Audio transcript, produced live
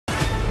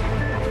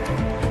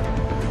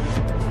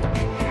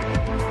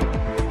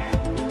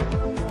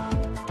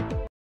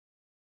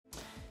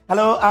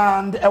Hello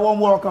and a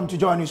warm welcome to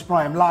Joy News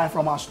Prime, live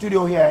from our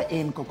studio here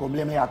in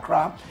Kokomleme,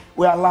 Accra.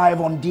 We are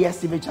live on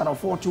DSTV channel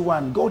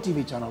 421,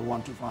 GoTV channel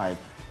 125,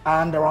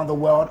 and around the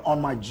world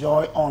on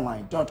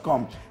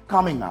myjoyonline.com.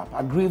 Coming up,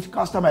 aggrieved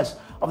customers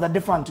of the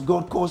defunct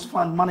Gold Coast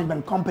Fund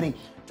Management Company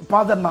to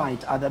pass the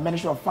night at the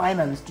Ministry of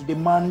Finance to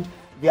demand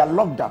their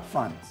locked-up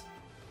funds.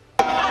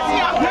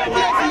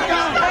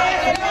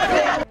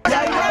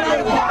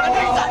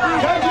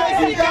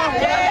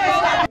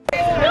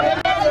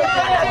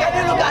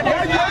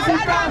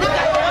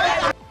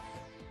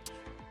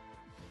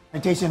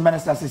 Sanitation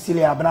Minister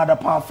Cecilia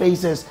Abnadapa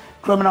faces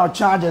criminal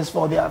charges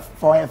for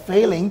her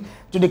failing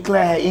to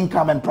declare her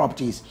income and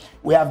properties.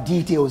 We have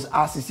details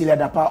as Cecilia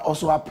Dapa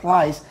also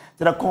applies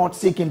to the court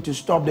seeking to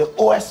stop the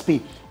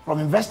OSP from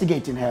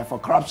investigating her for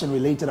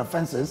corruption-related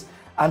offences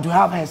and to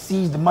have her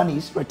seized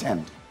monies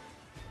returned.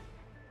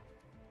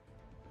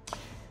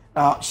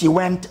 She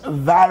went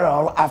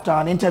viral after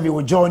an interview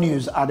with Joy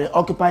News at the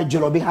occupied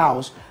Jolobi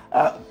House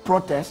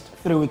protest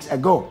 3 weeks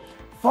ago,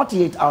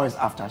 48 hours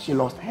after she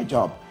lost her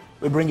job.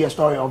 We bring you a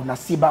story of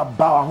Nasiba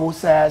Bawa, who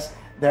says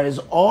there is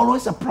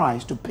always a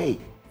price to pay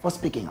for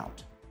speaking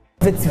out.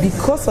 If it's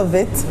because of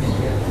it,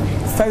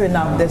 fair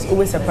enough, there's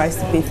always a price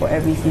to pay for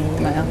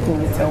everything. My uncle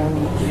will tell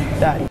me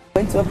that he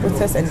went to a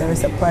protest and there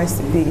is a price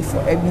to pay for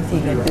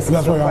everything, and this is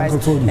the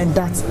price, and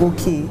that's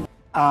okay.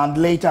 And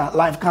later,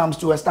 life comes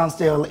to a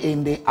standstill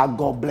in the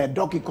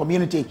Agobledoki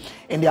community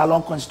in the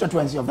Along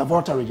constituency of the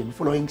Volta region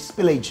following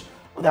spillage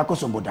of the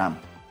Akosombo Dam.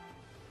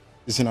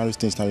 This is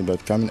things starting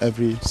but coming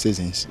every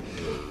seasons.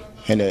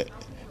 And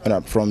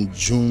from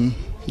June,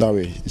 that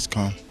way it's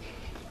come.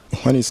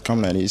 When it's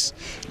come like this,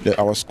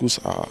 our schools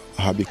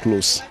have been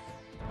closed.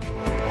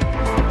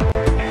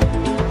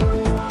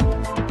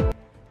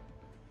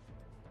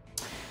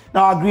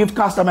 Now, aggrieved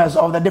customers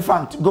of the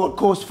defunct Gold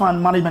Coast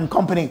Fund Management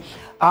Company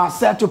are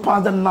set to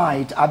pass the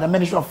night at the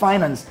Ministry of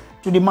Finance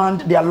to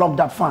demand their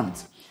locked-up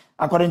funds.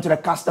 According to the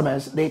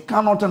customers, they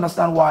cannot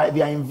understand why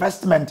their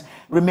investment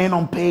remain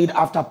unpaid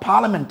after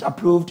Parliament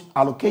approved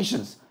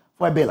allocations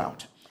for a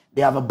bailout.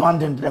 They have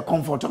abandoned the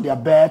comfort of their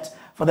bed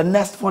for the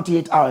next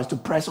 48 hours to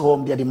press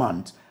home their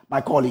demand.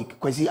 My colleague,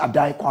 Kwesi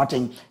Adai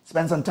Kwarting,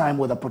 spent some time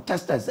with the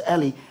protesters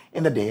early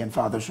in the day and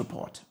filed this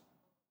report.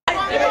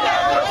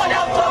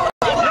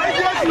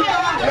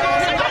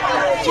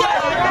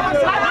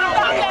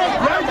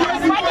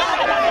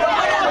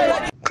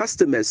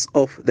 Customers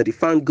of the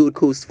defunct Gold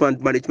Coast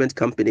Fund Management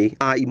Company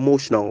are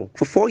emotional.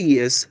 For 4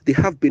 years, they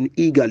have been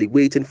eagerly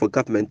waiting for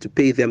government to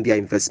pay them their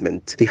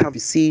investment. They have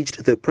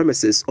besieged the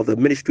premises of the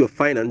Ministry of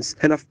Finance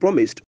and have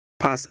promised to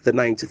pass the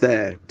night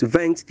there. To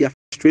vent their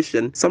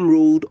frustration, some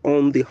rolled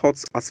on the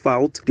hot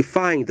asphalt,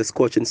 defying the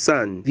scorching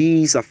sun.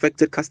 These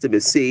affected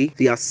customers say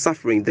they are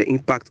suffering the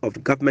impact of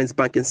the government's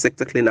banking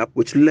sector cleanup,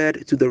 which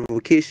led to the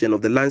revocation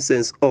of the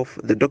license of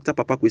the Dr.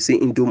 Papa Kwesi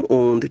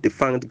Indum-owned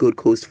defunct Gold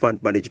Coast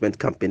Fund Management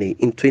Company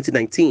in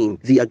 2019.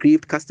 The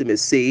aggrieved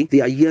customers say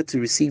they are yet to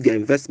receive their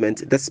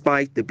investment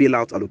despite the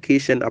bailout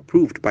allocation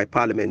approved by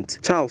Parliament.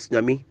 Charles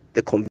Nyami,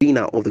 the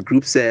convener of the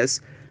group,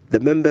 says the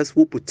members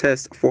will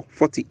protest for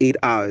 48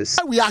 hours.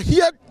 We are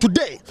here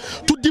today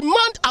to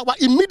demand our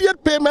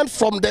immediate payment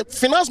from the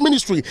Finance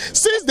Ministry,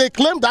 since they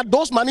claim that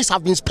those monies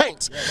have been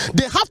spent.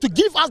 They have to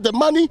give us the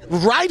money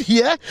right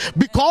here,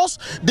 because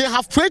they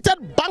have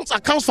created bank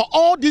accounts for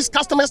all these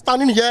customers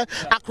standing here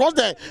across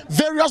the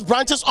various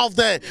branches of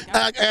the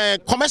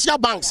commercial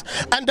banks,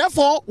 and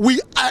therefore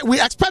we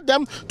expect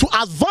them to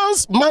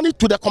advance money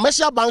to the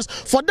commercial banks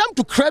for them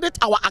to credit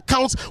our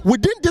accounts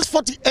within these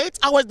 48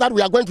 hours that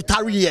we are going to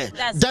tarry here.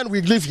 Then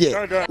we live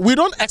here. We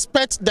don't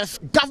expect the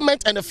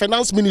government and the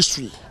Finance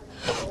Ministry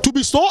to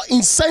be so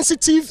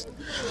insensitive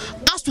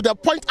as to the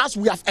point as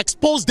we have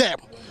exposed them.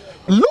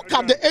 Look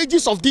at the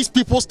ages of these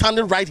people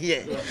standing right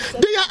here.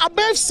 They are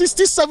above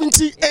 60,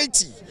 70,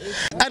 80.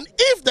 And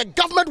if the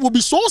government will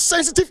be so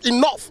sensitive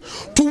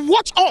enough to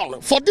watch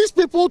on for these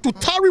people to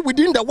tarry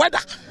within the weather,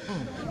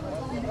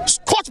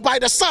 scorched by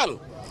the sun,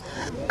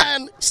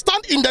 and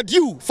stand in the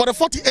dew for the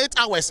 48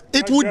 hours,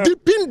 it would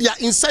deepen their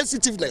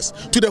insensitiveness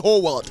to the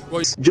whole world.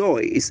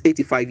 Joy is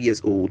 85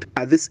 years old.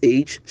 At this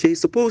age, she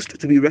is supposed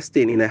to be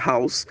resting in her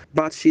house,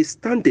 but she is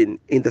standing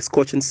in the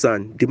scorching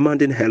sun,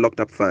 demanding her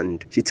locked-up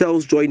fund. She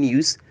tells Joy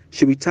News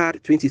she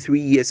retired 23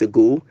 years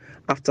ago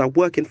after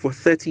working for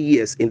 30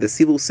 years in the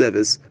civil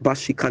service, but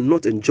she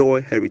cannot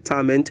enjoy her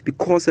retirement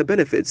because her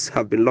benefits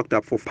have been locked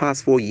up for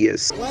past 4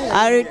 years.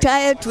 I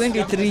retired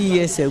 23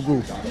 years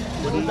ago.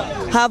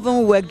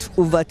 Haven't worked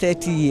over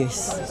 30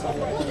 years.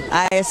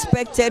 I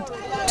expected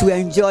to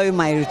enjoy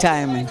my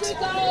retirement.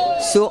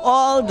 So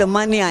all the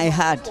money I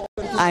had,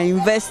 I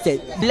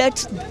invested.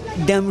 Let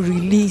them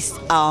release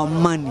our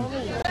money.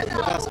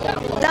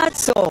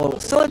 That's all.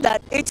 So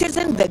that it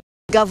isn't the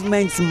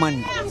government's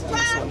money.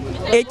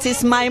 It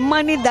is my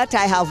money that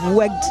I have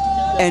worked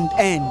and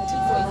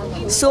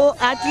earned. So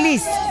at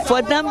least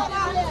for them,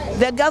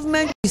 the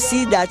government, you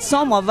see that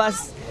some of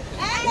us,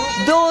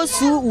 those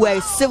who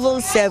were civil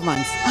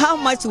servants, how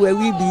much were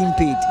we being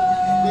paid?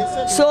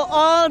 So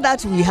all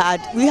that we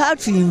had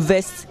to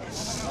invest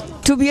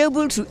to be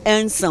able to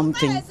earn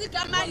something.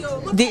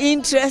 The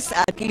interest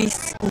at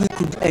least we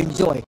could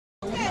enjoy.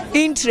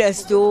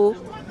 Interest though,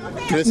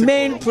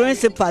 main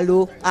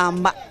principal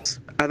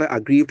Other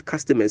aggrieved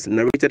customers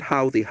narrated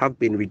how they have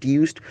been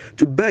reduced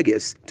to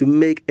beggars to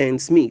make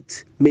ends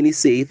meet. Many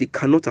say they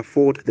cannot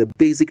afford the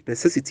basic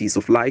necessities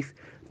of life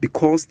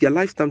because their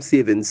lifetime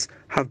savings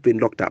have been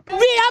locked up.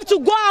 We have to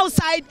go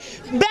outside,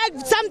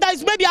 beg.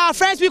 Sometimes maybe our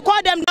friends, we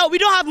call them now, we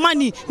don't have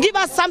money, give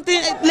us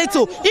something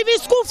little. Even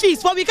school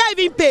fees, but we can't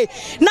even pay.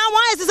 Now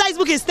one exercise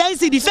book is 10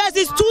 cedi, first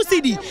is 2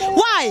 cedi.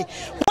 Why?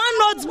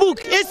 One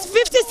notebook is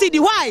 50 cedi.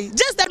 Why?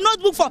 Just a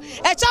notebook for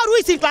a child who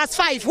is in class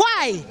 5.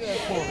 Why?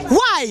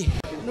 Why?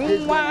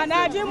 Why?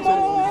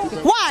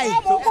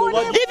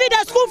 Even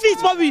the school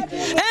fees, but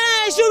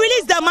it should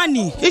release the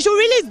money. It should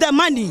release the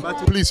money. But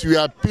please, we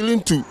are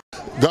appealing to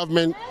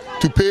government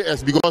to pay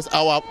us because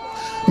our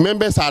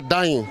members are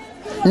dying.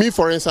 Me,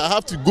 for instance, I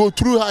have to go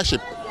through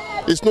hardship.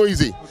 It's not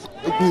easy.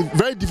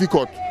 Very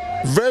difficult.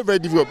 Very, very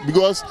difficult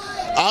because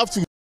I have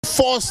to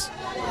force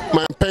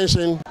my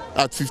pension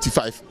at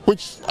 55,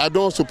 which I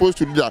don't supposed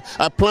to do that.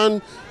 I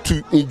plan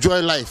to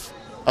enjoy life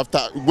after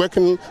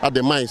working at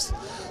the mines.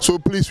 So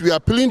please, we are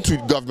appealing to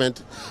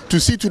government to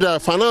see to the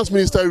finance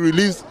minister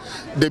release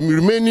the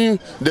remaining,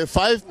 the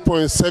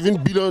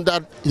 5.7 billion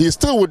that he's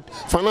still with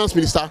finance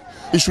minister.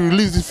 He should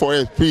release it for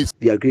us, please.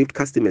 The aggrieved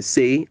customers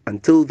say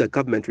until the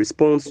government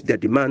responds to their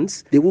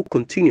demands, they will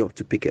continue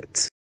to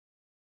picket.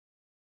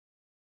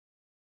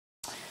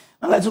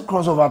 Now let's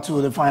cross over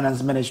to the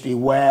finance ministry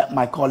where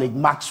my colleague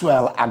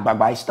Maxwell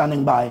Agbagba is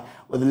standing by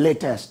with the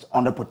latest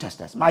on the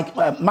protesters.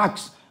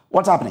 Max,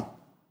 what's happening?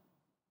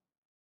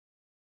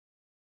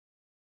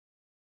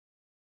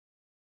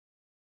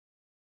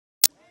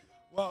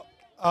 Well,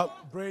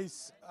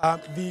 Brace,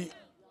 the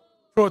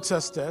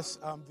protesters,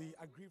 the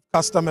aggrieved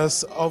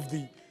customers of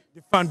the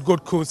Fund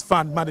Gold Coast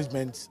Fund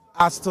Management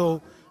are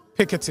still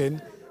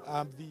picketing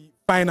the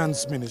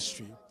finance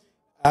ministry.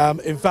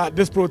 In fact,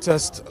 this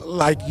protest,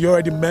 like you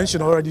already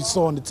mentioned, already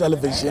saw on the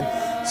television,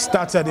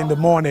 started in the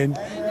morning,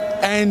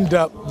 and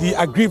the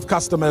aggrieved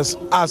customers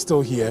are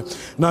still here.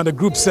 Now, the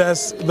group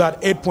says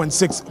that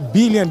 8.6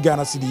 billion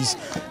Ghana cedis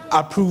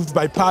approved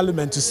by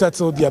Parliament to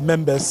settle their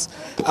members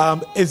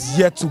is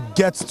yet to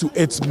get to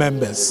its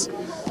members.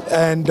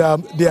 And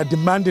they are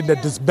demanding the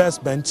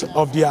disbursement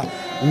of their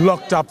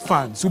locked up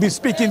funds. We'll be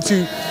speaking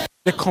to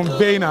the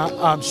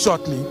convener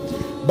shortly.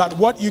 But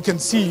what you can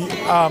see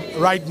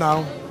right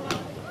now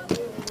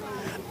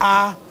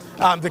are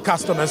the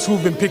customers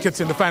who've been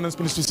picketing the finance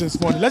ministry since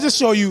morning. Let's just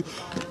show you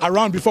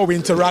around before we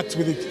interact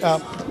with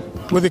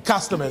the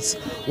customers.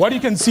 What you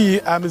can see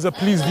is a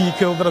police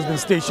vehicle that has been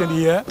stationed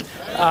here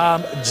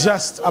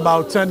just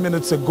about 10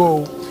 minutes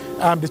ago.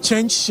 The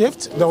change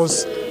shift, there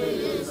was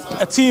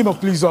a team of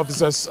police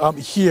officers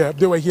here.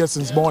 They were here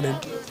since morning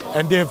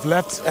and they've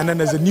left, and then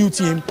there's a new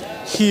team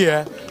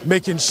here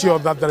making sure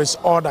that there is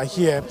order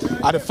here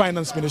at the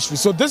finance ministry.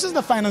 So this is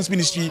the finance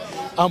ministry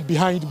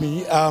behind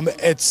me.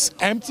 It's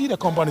empty. The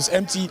compound is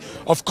empty,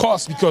 of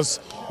course, because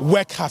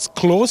work has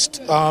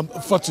closed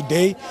for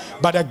today.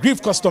 But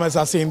aggrieved customers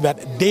are saying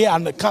that they are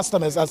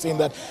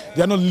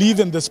not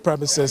leaving this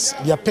premises.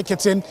 They are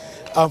picketing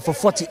for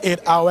 48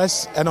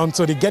 hours, and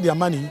until they get their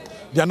money,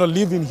 they are not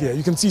leaving here.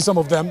 You can see some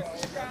of them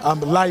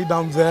lie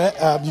down there.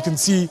 You can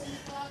see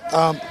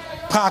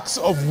packs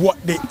of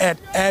what they ate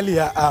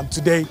earlier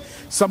today.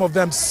 Some of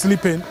them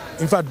sleeping,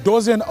 in fact,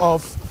 dozing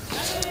off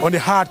on the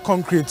hard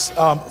concrete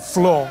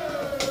floor.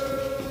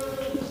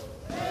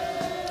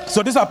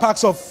 So these are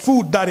packs of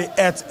food that they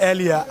ate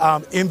earlier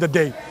in the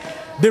day.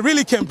 They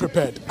really came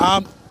prepared.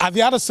 At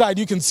the other side,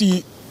 you can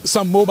see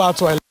some mobile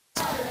toilets.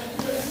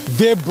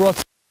 They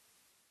brought,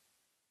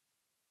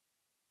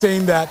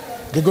 saying that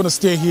they're going to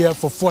stay here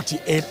for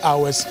 48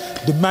 hours,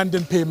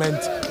 demanding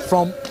payment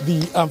from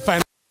the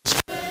finance.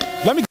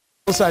 Let me go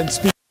outside and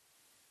speak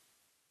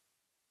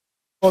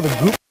for the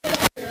group.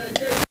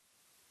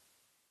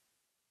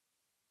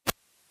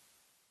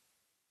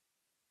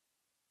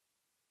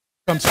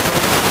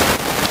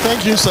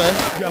 Thank you,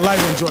 sir. You are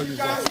live enjoying this.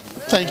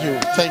 Thank you.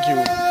 Thank you.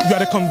 You are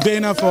the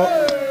convener for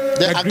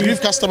the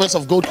aggrieved customers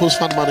of Gold Coast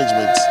Fund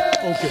Management.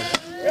 Okay.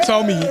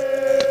 Tell me,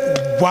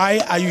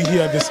 why are you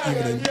here this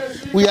evening?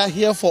 We are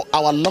here for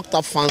our locked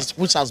up funds,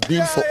 which has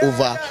been for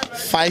over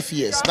 5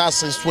 years. That's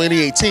since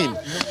 2018.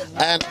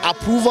 And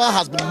approval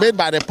has been made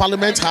by the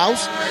Parliament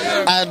House,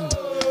 and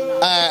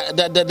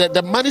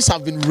the monies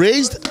have been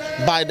raised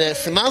by the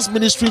Finance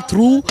Ministry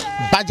through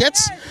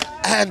budgets,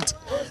 and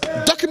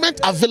document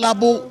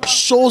available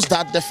shows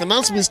that the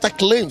Finance Minister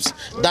claims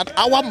that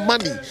our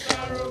money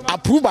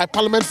approved by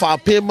Parliament for our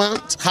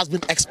payment has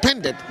been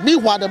expended.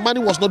 Meanwhile, the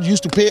money was not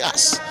used to pay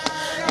us.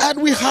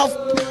 And we have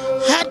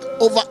had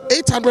over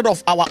 800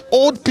 of our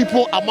old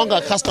people among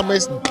our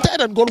customers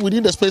dead and gone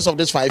within the space of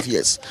these 5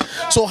 years.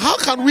 So how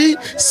can we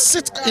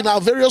sit in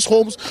our various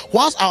homes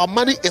whilst our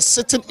money is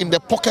sitting in the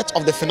pocket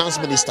of the finance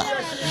minister?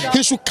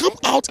 He should come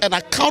out and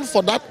account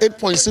for that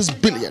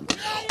 8.6 billion.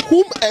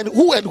 Who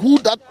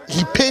that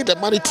he paid the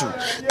money to,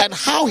 and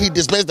how he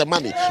disbursed the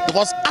money.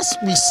 Because as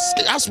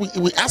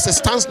it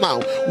stands now,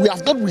 we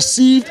have not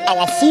received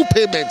our full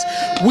payment.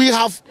 We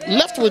have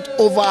left with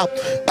over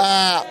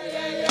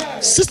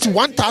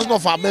 61,000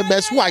 of our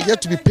members who are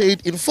yet to be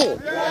paid in full.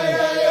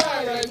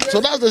 So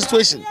that's the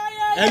situation.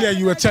 Earlier,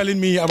 you were telling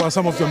me about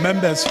some of your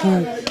members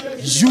who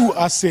you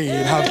are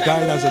saying have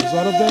died as a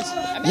result of this.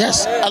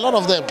 Yes, a lot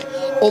of them.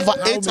 Over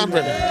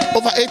 800.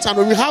 Over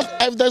 800. We have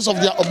evidence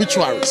of their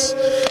obituaries.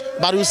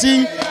 But you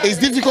see, it's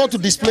difficult to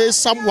display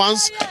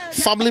someone's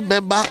family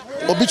member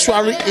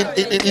obituary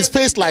in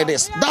space like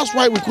this. That's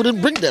why we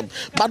couldn't bring them.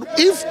 But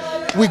if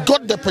we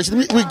got the permission,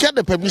 we get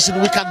the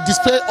permission, we can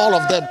display all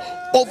of them.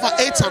 Over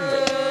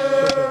 800.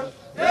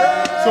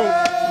 So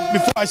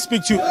before I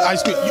speak to you,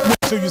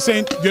 so you're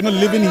saying you're not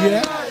living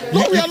here?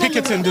 You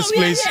picket in this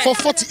place for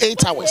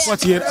 48 hours.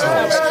 48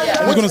 hours.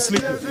 We're going to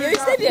sleep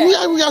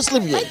here. We are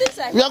sleeping here.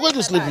 We are going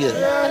to sleep here.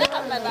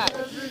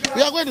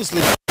 We are going to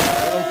sleep.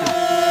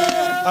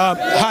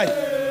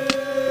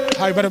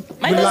 Hi, better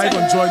be live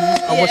on Joy News.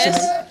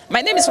 Yes.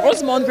 My name is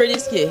Rosamond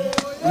Brediski.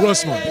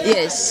 Rosamond.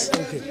 Yes.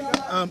 Okay.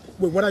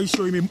 Wait, what are you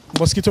showing me?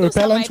 Mosquito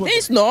repellent?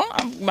 No,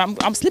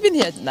 I'm sleeping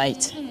here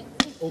tonight.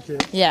 Okay.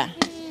 Yeah.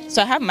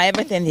 So I have my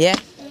everything here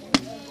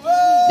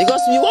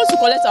because we want to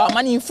collect our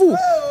money in full.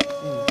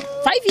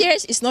 5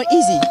 years is not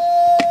easy,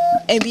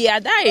 and we are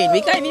dying.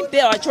 We can't even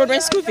pay our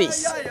children's school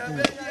fees.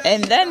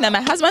 And then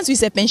my husband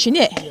is a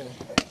pensioner.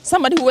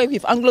 Somebody who worked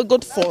with Anglo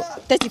Gold for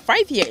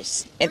 35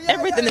 years, and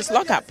everything is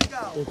locked up.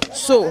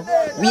 So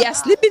we are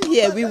sleeping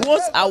here. We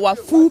want our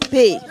full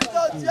pay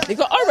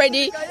because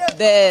already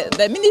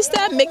the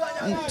minister make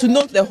to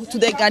note to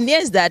the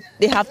Ghanaians that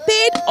they have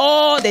paid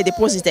all the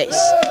depositors,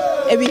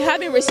 and we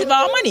haven't received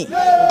our money.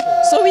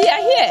 So we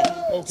are here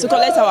to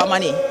collect our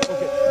money.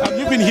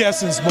 You've been here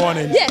since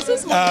morning. Yes,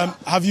 since morning.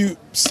 Have you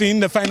seen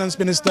the finance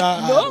minister?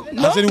 No.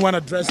 Has anyone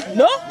addressed you?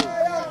 No.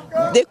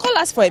 They called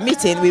us for a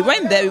meeting. We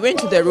went there. We went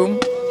to the room.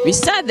 We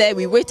sat there,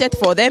 we waited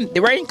for them. They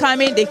weren't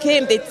coming, they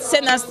came, they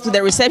sent us to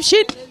the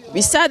reception.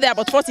 We sat there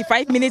about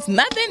 45 minutes,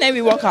 nothing, and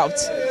we walk out.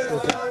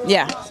 Okay.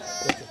 Yeah.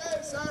 Okay.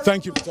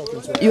 Thank you for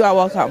talking to us. You are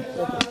welcome.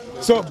 Okay.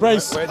 So,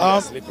 Brace,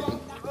 that's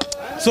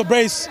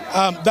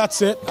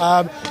it.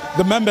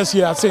 The members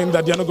here are saying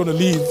that they're not going to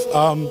leave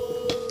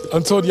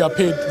until they are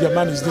paid their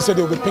monies. They said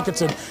they will be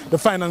picketing the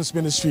finance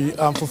ministry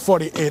for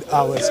 48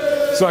 hours.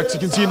 So, as you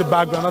can see in the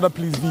background, another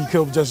police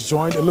vehicle just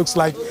joined. It looks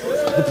like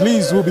the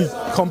police will be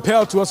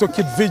compelled to also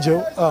keep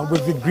vigil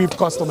with the aggrieved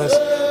customers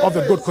of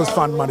the Gold Coast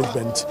Fund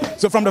Management.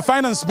 So from the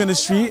Finance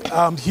Ministry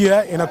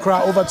here in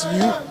Accra, over to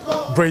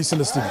you, Brace in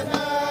the studio.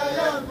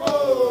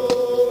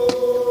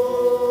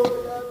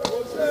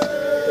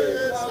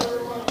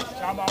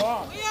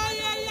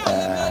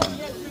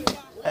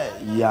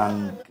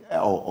 Young,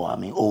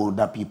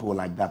 older people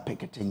like that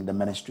picketing the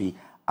ministry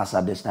as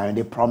at this time.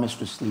 They promised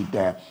to sleep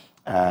there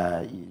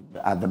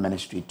at the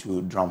ministry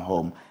to drum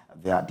home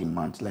their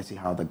demands. Let's see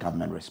how the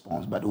government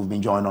responds. But we've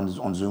been joined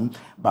on Zoom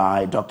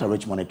by Dr.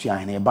 Richmond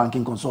Etiahene, a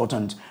banking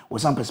consultant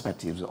with some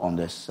perspectives on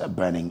this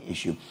burning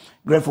issue.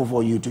 Grateful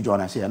for you to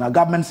join us here. Now,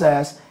 government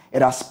says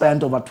it has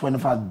spent over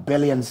 25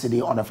 billion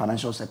cedi on the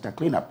financial sector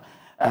cleanup.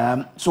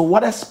 So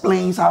what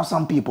explains how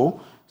some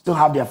people still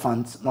have their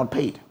funds not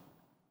paid?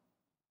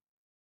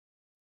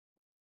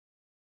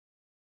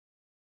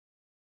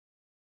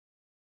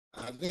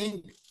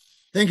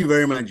 Thank you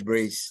very much,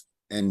 Brace,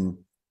 and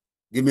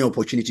give me an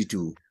opportunity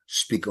to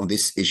speak on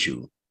this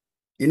issue.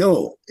 You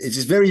know, it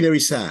is very, very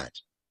sad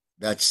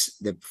that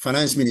the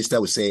finance minister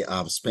will say,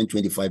 I've spent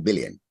 25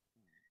 billion.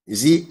 You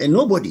see, and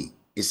nobody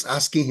is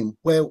asking him,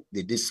 where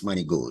did this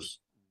money go? It's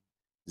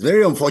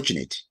very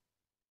unfortunate.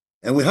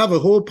 And we have a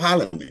whole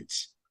parliament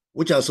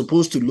which are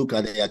supposed to look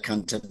at the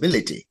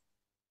accountability.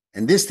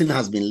 And this thing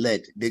has been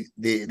led.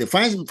 The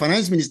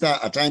finance minister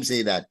at times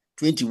say that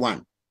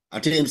 21,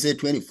 at times say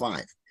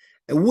 25.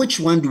 And which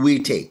one do we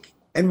take?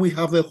 And we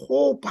have a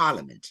whole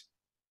parliament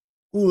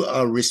who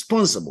are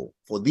responsible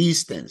for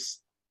these things.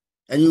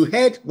 And you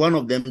heard one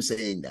of them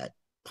saying that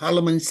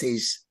Parliament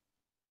says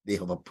they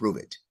have approved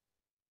it.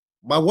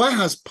 But why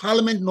has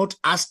Parliament not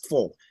asked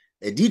for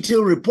a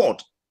detailed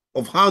report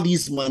of how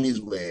these monies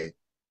were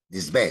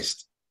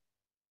disbursed?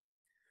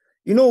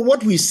 You know,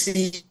 what we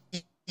see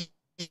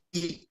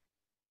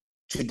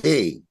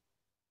today,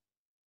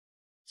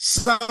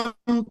 some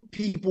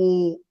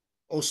people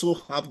also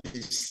have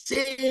the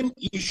same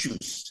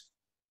issues,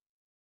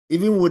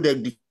 even with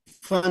the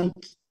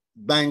defunct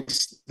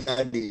banks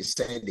that they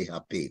said they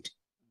have paid.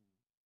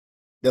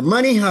 The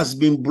money has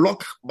been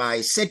blocked by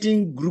a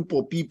certain group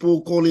of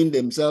people calling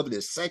themselves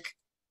the SEC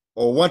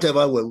or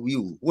whatever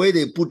where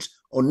they put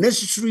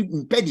unnecessary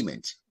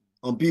impediment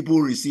on people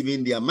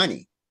receiving their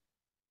money.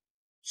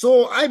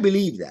 So I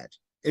believe that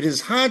it is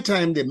high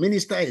time the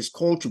minister is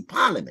called to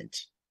Parliament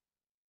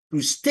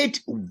to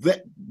state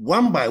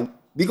one by one,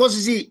 because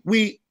you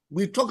see,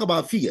 we talk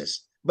about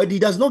figures, but he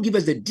does not give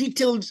us the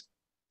detailed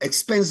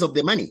expense of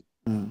the money.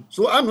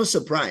 So I'm not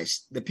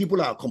surprised the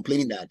people are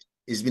complaining that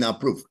it's been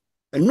approved.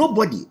 And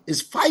nobody,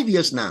 it's 5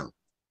 years now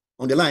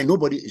on the line,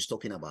 nobody is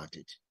talking about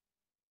it.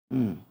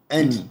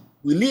 And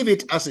we leave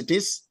it as it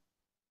is,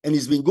 and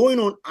it's been going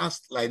on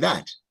as like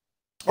that.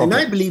 And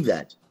I believe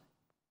that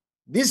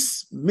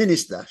this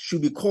minister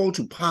should be called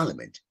to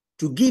Parliament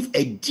to give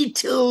a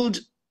detailed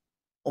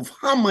of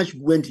how much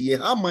went here,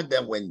 how much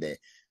that went there,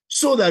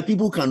 so that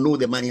people can know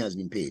the money has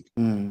been paid.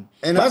 And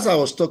as I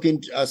was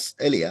talking to us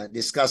earlier,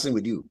 discussing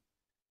with you,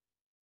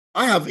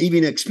 I have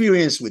even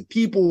experienced with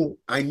people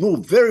I know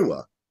very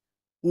well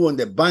who on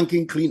the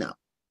banking cleanup,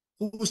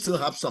 who still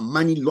have some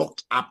money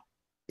locked up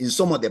in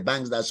some of the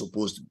banks that are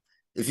supposed to.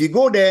 If you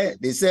go there,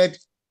 they said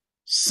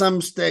some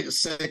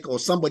SEC or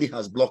somebody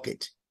has blocked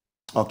it.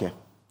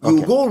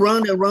 You go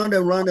round and round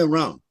and round and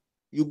round.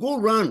 You go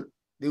round,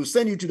 they will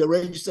send you to the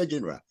Registrar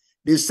General.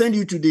 They send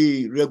you to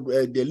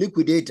the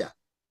liquidator.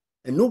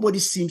 And nobody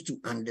seems to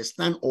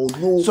understand or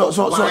know. So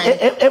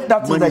if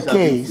that is the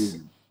case,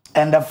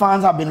 and the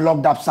funds have been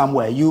locked up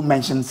somewhere, you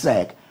mentioned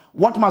SEC,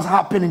 what must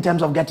happen in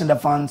terms of getting the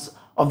funds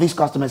of these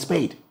customers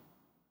paid?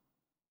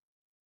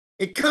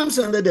 It comes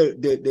under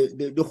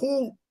the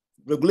whole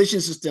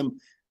regulation system.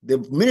 The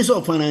Minister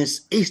of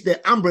Finance is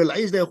the umbrella,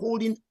 is the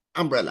holding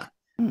umbrella.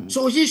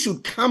 So he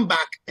should come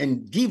back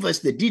and give us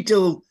the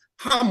detail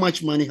how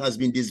much money has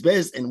been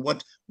disbursed and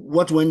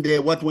what went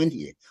there, what went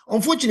here.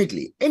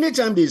 Unfortunately,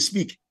 anytime they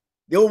speak,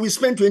 they always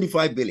spend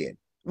 25 billion.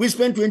 We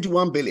spend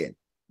 21 billion.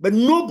 But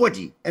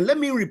nobody, and let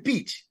me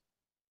repeat,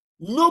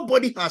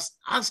 nobody has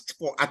asked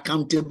for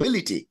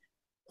accountability.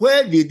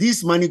 Where did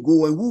this money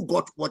go and who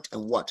got what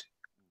and what?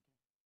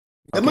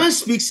 The man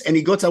speaks and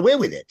he got away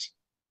with it.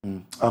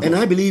 And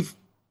I believe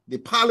the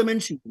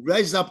Parliament should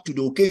rise up to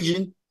the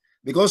occasion,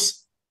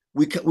 because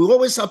we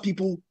always have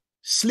people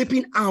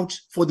slipping out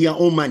for their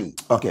own money.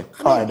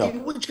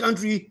 In which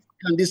country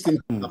can this thing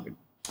happen?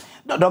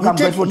 Doc, I'm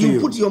grateful to you. You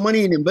put your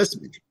money in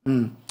investment.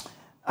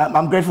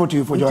 I'm grateful to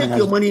you for joining us.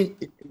 Your money.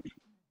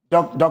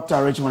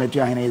 Dr. Richmond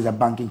Etuahine is a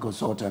banking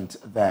consultant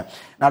there.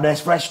 Now,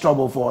 there's fresh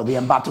trouble for the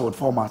embattled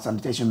former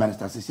Sanitation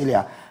Minister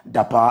Cecilia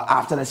Dapaah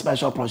after the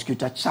special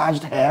prosecutor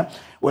charged her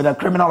with a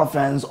criminal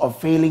offense of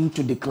failing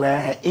to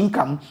declare her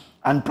income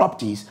and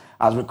properties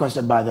as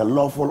requested by the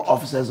lawful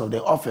officers of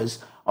the Office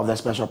of the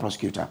Special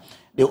Prosecutor.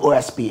 The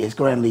OSP is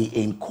currently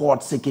in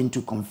court seeking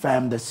to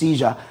confirm the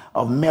seizure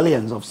of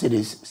millions of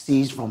cedis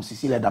seized from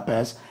Cecilia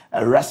Dapaah's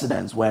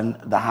residence when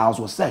the house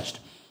was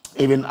searched.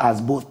 Even as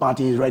both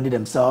parties ready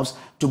themselves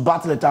to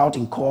battle it out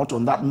in court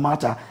on that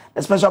matter,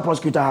 the special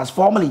prosecutor has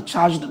formally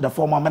charged the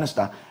former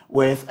minister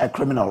with a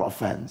criminal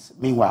offense.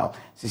 Meanwhile,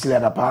 Cecilia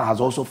Dapaah has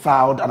also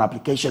filed an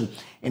application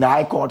in the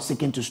High Court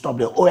seeking to stop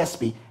the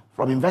OSP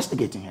from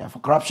investigating her for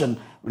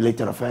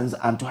corruption-related offense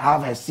and to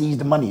have her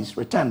seized monies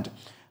returned.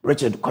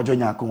 Richard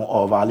Kwajo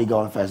of our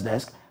Legal Affairs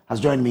Desk has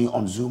joined me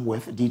on Zoom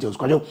with details.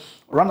 Kwajo,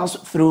 run us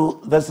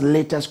through this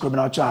latest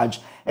criminal charge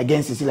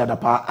against Cecilia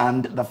Dapaah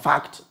and the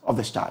fact of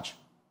this charge.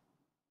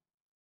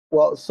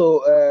 Well,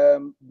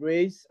 so,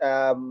 Grace,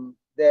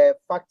 the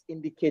fact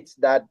indicates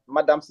that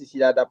Madam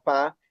Cecilia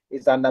Dapaah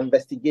is under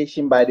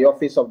investigation by the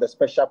Office of the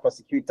Special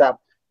Prosecutor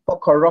for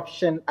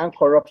corruption and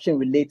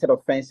corruption-related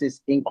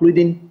offenses,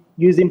 including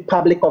using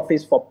public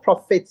office for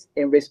profits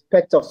in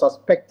respect of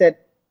suspected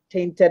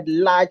tainted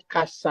large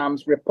cash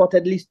sums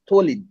reportedly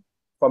stolen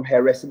from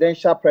her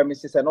residential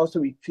premises and also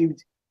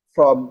retrieved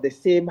from the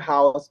same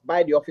house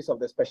by the Office of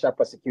the Special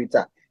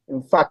Prosecutor.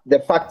 In fact, the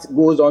fact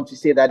goes on to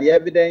say that the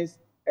evidence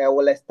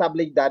will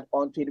establish that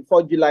on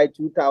 24 July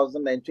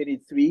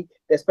 2023,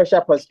 the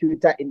Special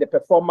Prosecutor, in the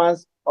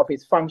performance of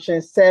his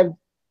functions, served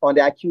on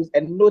the accused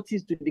a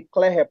notice to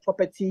declare her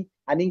property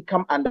and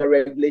income under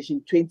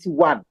Regulation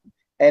 21.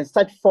 And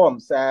such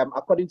forms,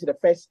 according to the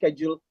first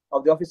schedule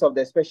of the Office of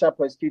the Special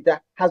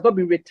Prosecutor, has not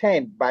been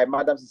returned by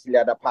Madam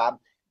Cecilia Dapaah.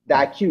 The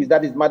accused,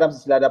 that is Madam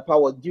Cecilia Dapaah,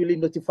 was duly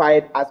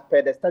notified as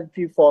per the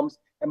statutory forms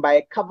and by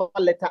a cover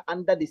letter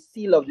under the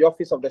seal of the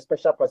Office of the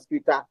Special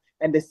Prosecutor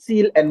and the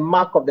seal and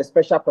mark of the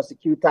Special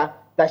Prosecutor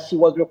that she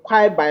was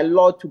required by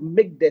law to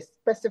make the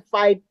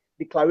specified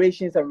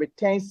declarations and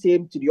return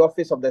same to the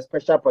Office of the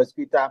Special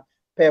Prosecutor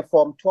per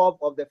Form 12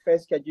 of the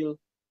first schedule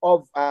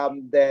of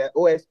the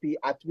OSP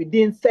at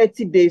within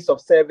 30 days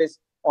of service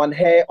on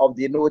her of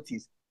the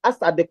notice.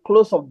 As at the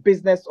close of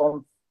business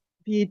on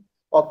 5th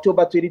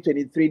October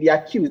 2023, the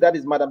accused, that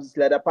is Madam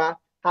Cecilia Dapaah,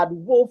 had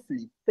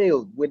woefully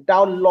failed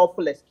without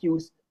lawful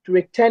excuse to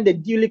return the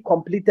duly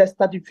completed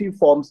statutory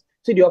forms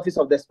to the Office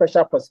of the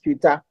Special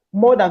Prosecutor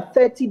more than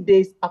 30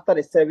 days after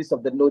the service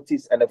of the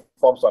notice and the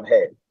forms on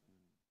her.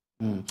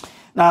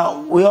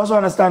 Now, we also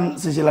understand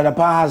Cecilia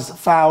Dapaah has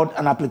filed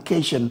an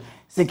application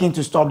seeking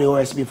to stop the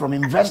OSP from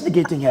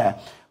investigating her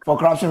for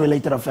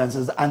corruption-related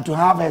offenses and to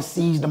have her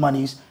seized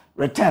monies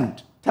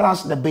returned. Tell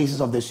us the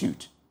basis of the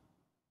suit.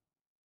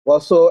 Well,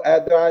 so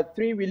there are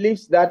three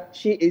reliefs that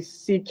she is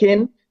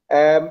seeking.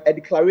 A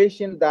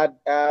declaration that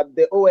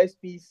the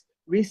OSP's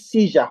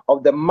re-seizure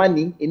of the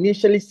money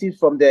initially seized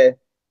from the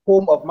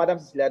home of Madam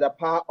Cecilia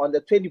Dapa on the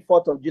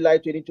 24th of July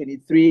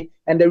 2023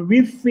 and the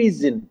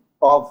refreezing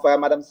of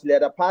Madam Cecilia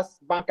Dapa's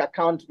bank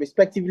account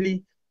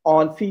respectively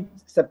on 5th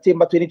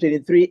September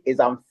 2023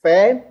 is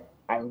unfair,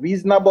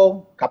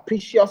 unreasonable,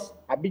 capricious,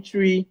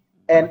 arbitrary,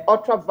 and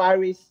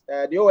ultra-vires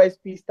the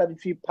OSP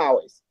statutory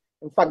powers.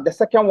 In fact, the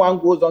second one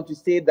goes on to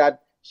say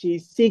that she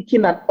is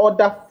seeking an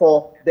order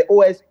for the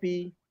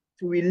OSP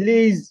to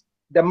release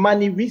the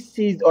money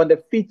received on the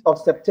 5th of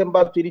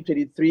September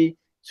 2023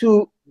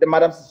 to the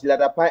Madam Cecilia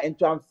Dapa and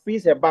to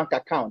unfreeze her bank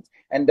account.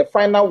 And the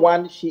final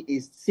one she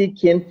is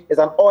seeking is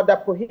an order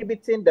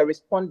prohibiting the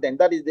respondent,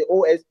 that is the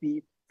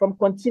OSP, from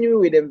continuing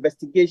with the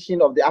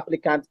investigation of the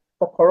applicant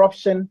for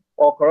corruption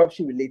or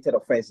corruption-related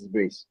offences,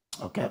 Grace.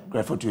 Okay,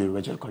 grateful to you,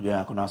 Rachel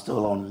Kojoya.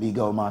 Still on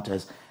legal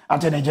matters.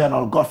 Attorney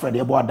General Godfred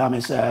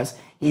Yeboah-Dame says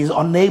he is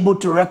unable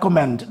to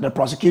recommend the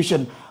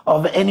prosecution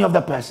of any of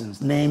the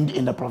persons named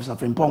in the Professor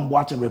Frimpong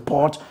Boateng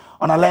report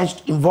on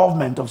alleged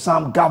involvement of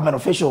some government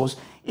officials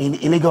in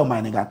illegal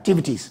mining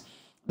activities.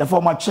 The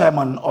former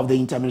chairman of the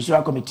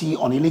Interministerial Committee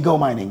on Illegal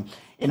Mining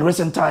in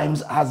recent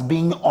times has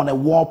been on a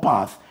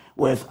warpath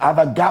with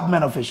other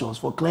government officials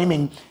for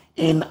claiming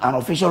in an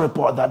official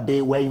report that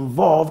they were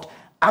involved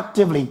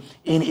actively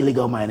in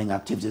illegal mining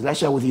activities. Let's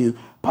share with you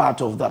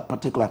part of that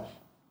particular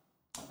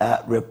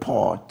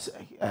report,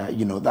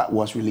 that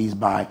was released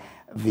by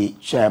the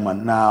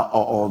chairman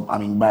now,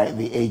 by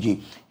the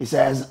AG. He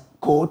says,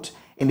 quote,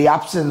 in the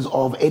absence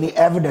of any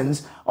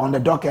evidence on the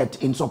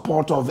docket in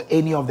support of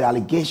any of the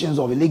allegations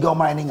of illegal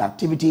mining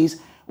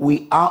activities,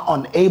 we are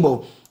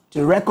unable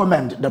to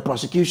recommend the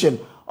prosecution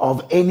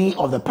of any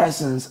of the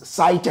persons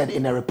cited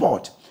in the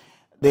report.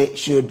 They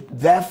should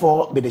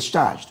therefore be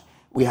discharged.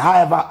 We,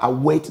 however,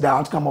 await the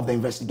outcome of the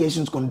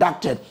investigations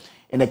conducted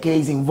in the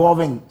case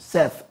involving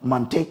Seth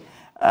Mante,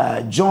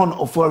 John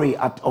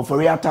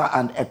Oforiata,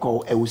 and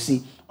Eko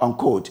Ewusi,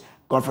 unquote.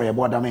 Godfrey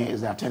Yeboah-Dame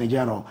is the Attorney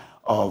General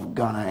of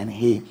Ghana, and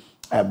he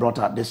brought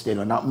out this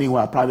statement. Now,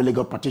 meanwhile, private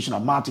legal practitioner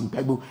Martin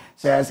Pegbu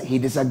says he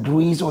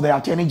disagrees with the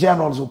Attorney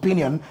General's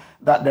opinion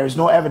that there is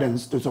no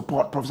evidence to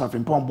support Professor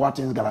Frimpong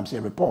Boateng's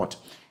Galamsey report.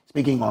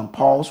 Speaking on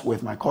Pulse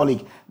with my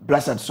colleague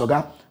Blessed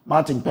Soga,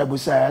 Martin Pegbu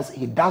says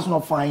he does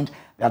not find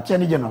the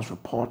Attorney General's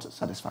report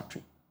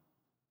satisfactory.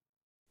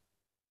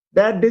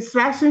 The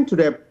distraction to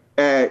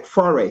the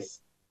forest.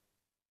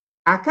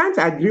 I can't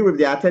agree with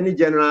the Attorney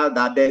General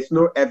that there's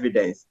no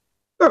evidence.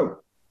 So,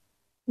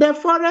 the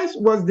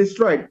forest was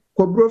destroyed,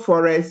 Cobro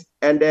Forest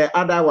and the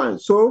other one.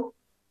 So,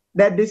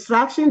 the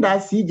distraction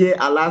that CJ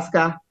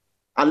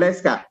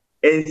Alaska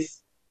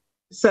is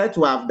said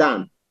to have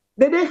done,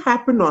 did it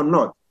happen or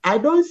not? I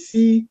don't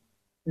see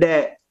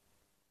the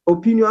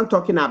opinion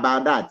talking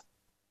about that.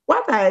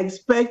 What I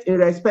expect in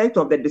respect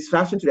of the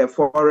distraction to the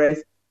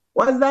forest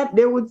was that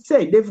they would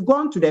say they've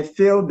gone to the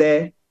field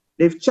there,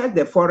 they've checked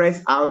the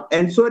forest out,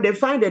 and so they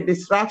find a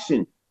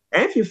distraction.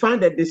 And if you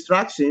find a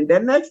distraction, the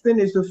next thing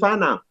is to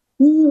find out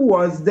who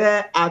was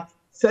there at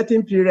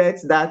certain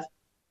periods that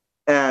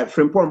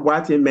Frimpong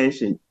Boateng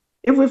mentioned.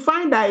 If we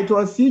find that it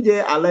was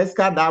CJ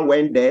Alaska that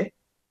went there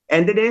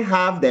and didn't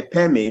have the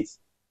permits,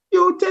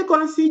 you take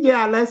on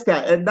CJ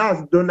Alaska, and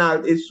that's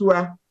Donald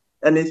Isua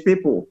and his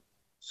people.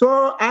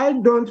 So I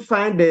don't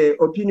find the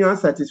opinion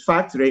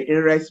satisfactory in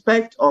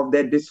respect of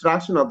the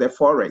destruction of the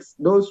forest,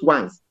 those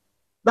ones.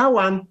 That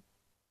one,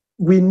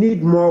 we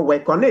need more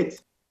work on it.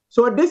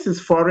 So this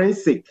is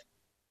forensic.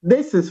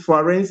 This is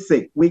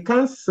forensic. We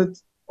can't sit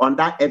on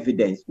that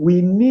evidence.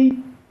 We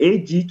need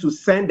AG to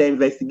send the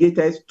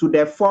investigators to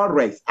the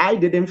forest. I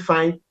didn't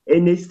find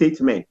any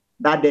statement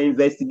that the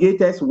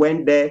investigators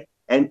went there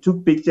and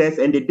took pictures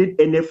and they did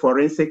any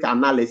forensic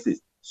analysis.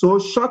 So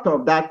short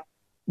of that,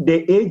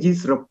 the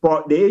AG's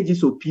report, the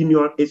AG's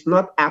opinion is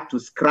not up to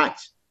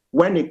scratch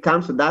when it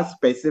comes to that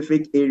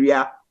specific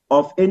area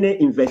of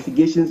any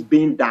investigations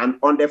being done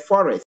on the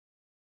forest.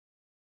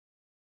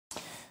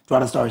 To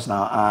other stories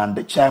now, and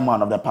the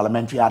chairman of the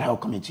Parliamentary Ad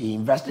Hoc Committee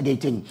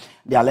investigating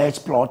the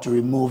alleged plot to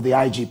remove the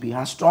IGP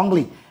has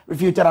strongly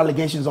refuted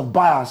allegations of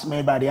bias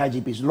made by the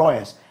IGP's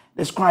lawyers,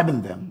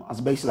 describing them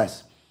as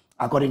baseless.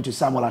 According to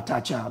Samuel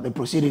Atachia, the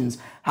proceedings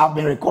have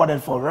been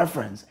recorded for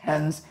reference,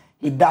 hence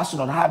he does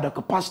not have the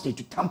capacity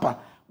to tamper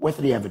with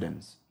the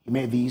evidence. He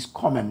made these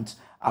comments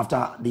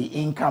after the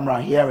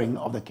in-camera hearing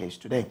of the case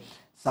today.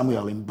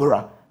 Samuel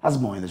Imbura has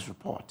more in this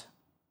report.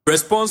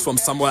 Response from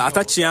Samuel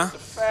Atachia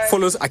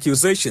follows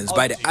accusations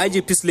by the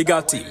IGP's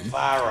legal team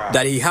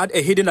that he had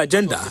a hidden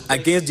agenda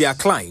against their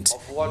client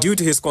due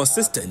to his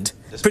consistent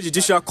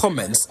prejudicial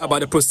comments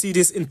about the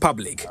proceedings in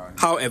public.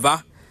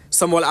 However,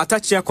 Samuel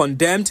Atachia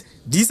condemned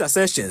these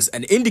assertions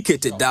and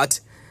indicated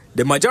that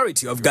the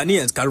majority of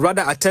Ghanaians can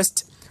rather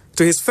attest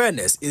to his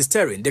fairness in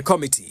steering the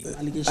committee.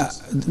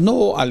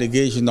 No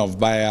allegation of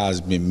bias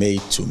has been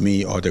made to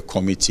me or the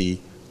committee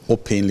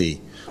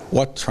openly.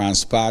 What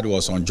transpired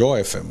was on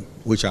Joy FM,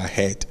 which I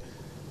heard.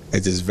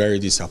 It is very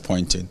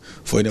disappointing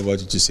for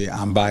anybody to say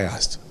I'm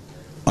biased.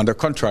 On the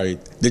contrary,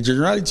 the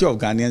generality of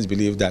Ghanaians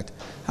believe that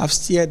I've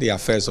steered the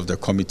affairs of the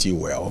committee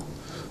well.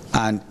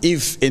 And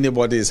if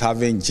anybody is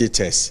having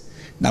jitters,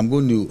 I'm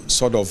going to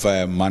sort of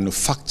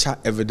manufacture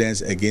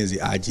evidence against the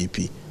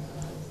IGP.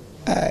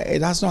 It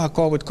does not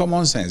accord with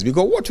common sense,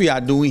 because what we are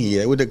doing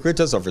here, with the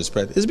greatest of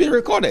respect, is being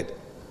recorded.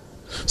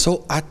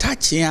 So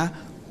attaching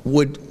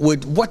with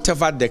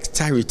whatever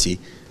dexterity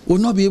will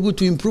not be able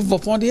to improve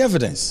upon the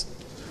evidence.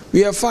 We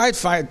have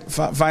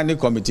finding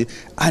committee,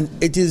 and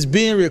it is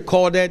being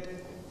recorded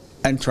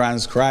and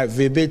transcribed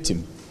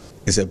verbatim.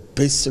 It's a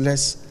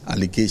baseless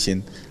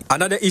allegation.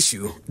 Another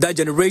issue that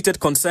generated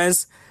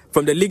concerns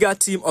from the legal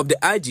team of the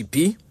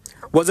IGP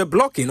was the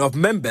blocking of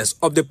members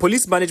of the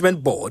Police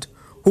Management Board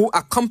who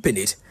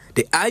accompanied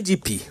the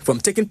IGP from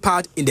taking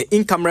part in the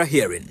in-camera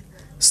hearing.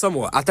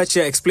 Samuel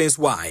Atachia explains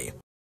why.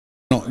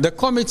 No, the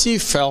committee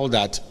felt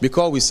that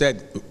because we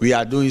said we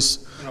are doing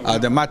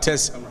the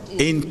matters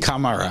in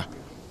camera,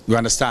 you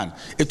understand,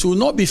 it will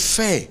not be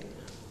fair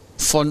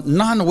for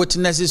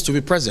non-witnesses to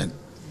be present.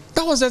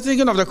 That was the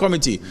thinking of the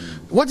committee.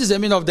 What is the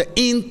meaning of the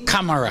in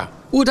camera?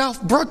 Would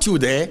have brought you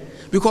there,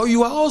 because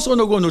you are also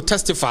not going to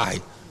testify.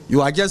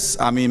 You are just,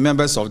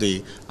 members of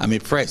the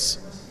press.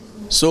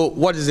 So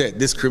what is the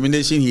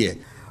discrimination here?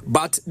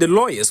 But the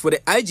lawyers for the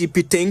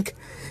IGP think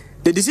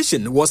the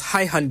decision was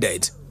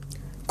high-handed.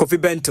 Kofi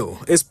Bento,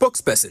 a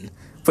spokesperson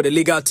for the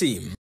legal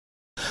team.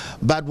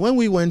 But when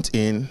we went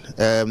in,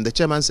 the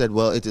chairman said,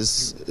 well, it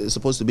is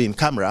supposed to be in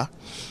camera,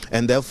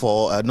 and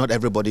therefore not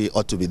everybody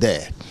ought to be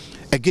there.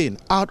 Again,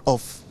 out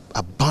of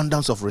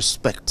abundance of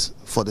respect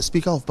for the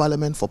Speaker of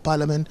Parliament, for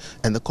Parliament,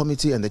 and the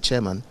committee and the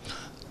chairman,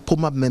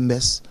 POMAP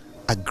members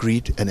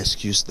agreed and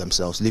excused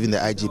themselves, leaving the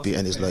IGP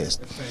and his lawyers.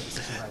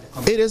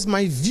 It is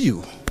my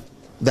view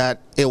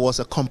that it was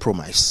a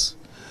compromise.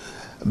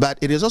 But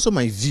it is also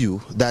my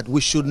view that we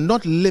should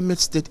not limit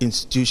state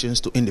institutions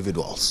to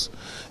individuals.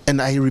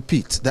 And I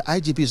repeat, the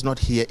IGP is not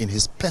here in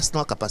his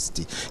personal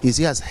capacity. He's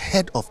here as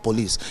head of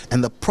police,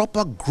 and the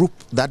proper group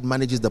that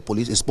manages the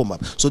police is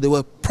POMAP. So they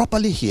were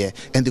properly here,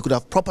 and they could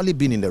have properly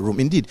been in the room.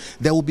 Indeed,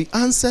 there will be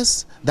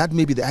answers that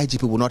maybe the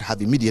IGP will not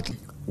have immediately.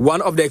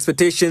 One of the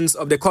expectations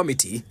of the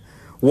committee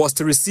was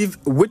to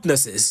receive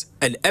witnesses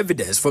and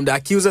evidence from the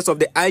accusers of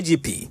the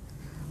IGP.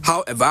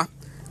 However,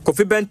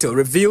 Kofi Bento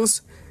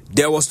reveals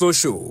there was no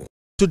show.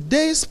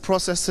 Today's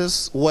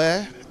processes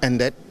were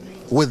ended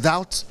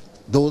without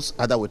those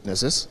other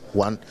witnesses,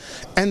 one.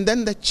 And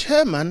then the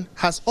chairman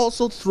has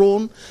also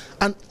thrown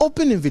an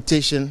open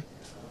invitation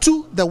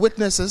to the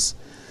witnesses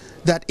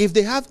that if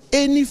they have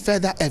any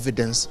further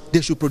evidence, they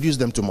should produce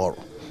them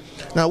tomorrow.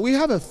 Now, we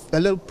have a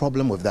little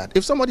problem with that.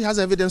 If somebody has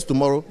evidence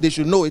tomorrow, they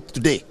should know it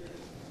today.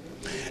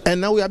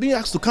 And now we are being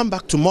asked to come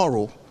back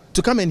tomorrow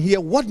to come and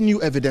hear what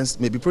new evidence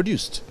may be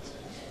produced.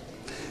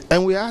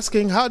 And we're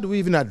asking, how do we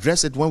even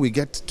address it when we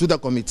get to the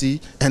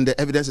committee and the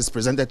evidence is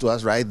presented to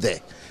us right there?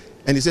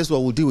 And he says,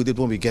 well, we'll deal with it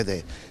when we get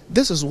there.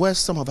 This is where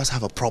some of us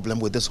have a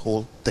problem with this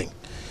whole thing.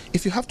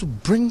 If you have to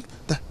bring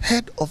the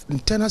head of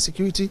internal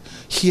security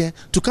here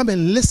to come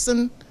and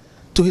listen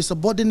to his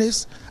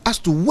subordinates as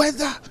to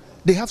whether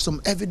they have some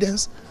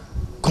evidence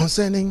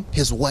concerning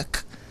his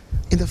work.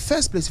 In the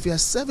first place, if you're a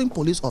serving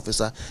police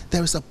officer,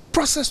 there is a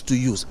process to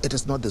use. It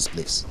is not this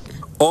place.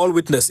 All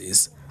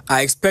witnesses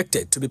are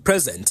expected to be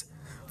present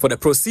for the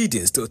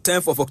proceedings till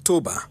 10th of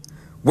October,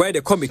 where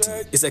the committee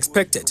is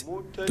expected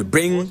to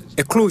bring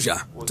a closure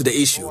to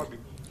the issue.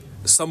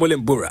 Samuel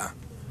Mbura,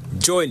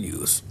 Joy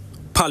News,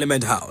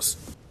 Parliament House.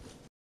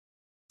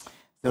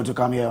 Still to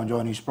come here on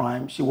Joy News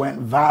Prime, she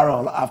went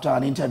viral after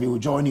an interview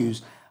with Joy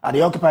News at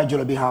the Occupy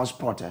Jolobi House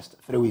protest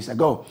 3 weeks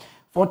ago.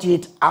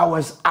 48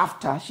 hours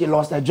after she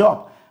lost her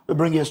job, we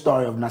bring you a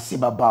story of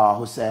Nasiba Bawa,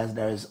 who says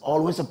there is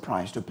always a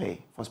price to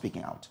pay for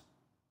speaking out.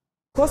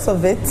 Because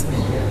of it,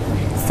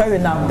 fair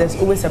enough, there's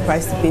always a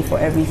price to pay for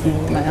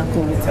everything. My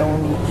uncle will tell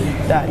me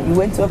that you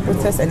went to a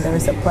protest and there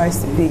is a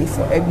price to pay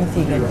for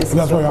everything, and this is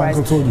your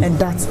price, and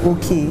that's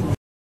okay.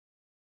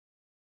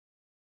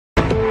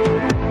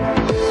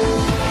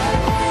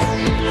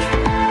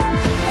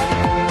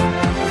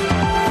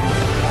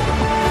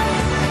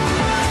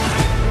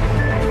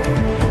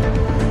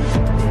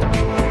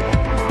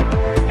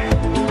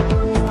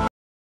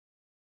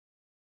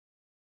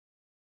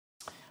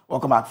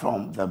 Welcome back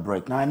from the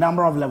break. Now, a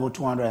number of level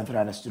 200 and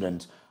 300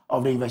 students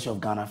of the University of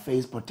Ghana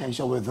face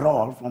potential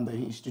withdrawal from the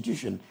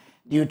institution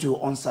due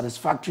to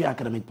unsatisfactory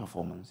academic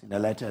performance. In a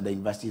letter, the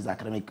university's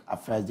Academic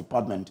Affairs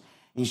Department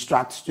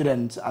instructs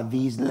students at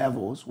these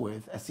levels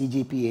with a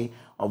CGPA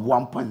of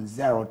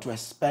 1.0 to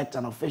expect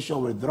an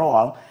official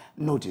withdrawal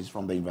notice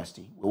from the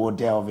university. We will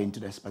delve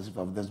into the specifics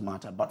of this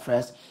matter, but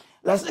first,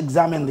 let's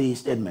examine the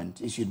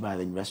statement issued by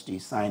the university,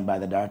 signed by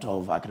the Director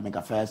of Academic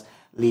Affairs,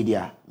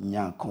 Lydia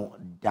Nyanko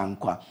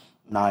Dankwa.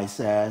 Now it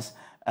says,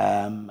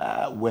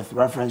 with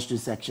reference to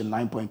Section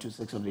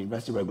 9.26 of the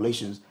University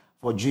Regulations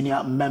for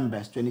Junior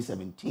Members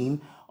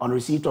 2017, on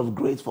receipt of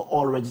grades for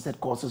all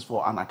registered courses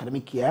for an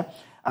academic year,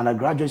 and a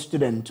graduate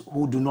student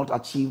who do not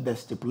achieve the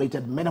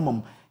stipulated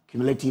minimum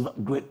cumulative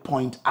grade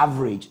point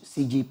average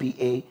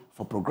CGPA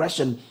for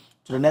progression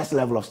to the next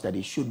level of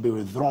study should be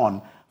withdrawn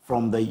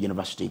from the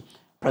university.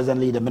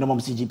 Presently, the minimum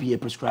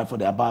CGPA prescribed for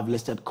the above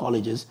listed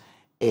colleges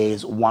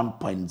is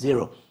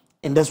 1.0.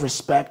 In this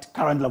respect,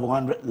 current level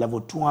 100, level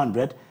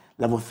 200,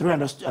 level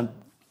 300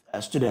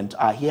 students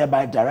are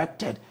hereby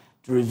directed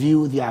to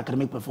review their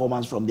academic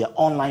performance from their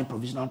online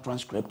provisional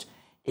transcript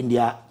in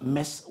their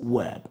Miss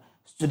Web.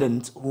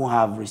 Students who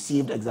have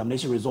received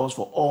examination results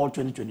for all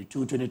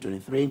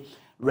 2022-2023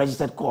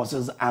 registered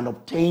courses and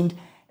obtained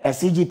a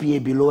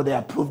CGPA below the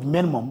approved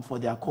minimum for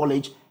their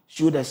college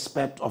should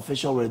expect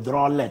official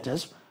withdrawal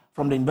letters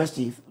from the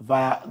university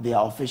via their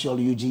official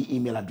UG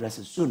email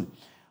addresses soon.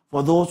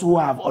 For those who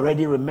have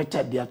already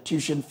remitted their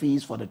tuition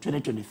fees for the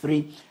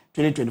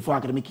 2023-2024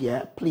 academic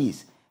year,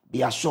 please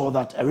be assured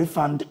that a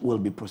refund will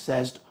be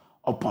processed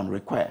upon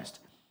request.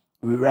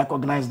 We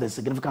recognize the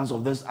significance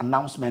of this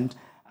announcement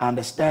and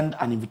extend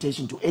an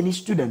invitation to any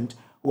student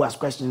who has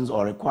questions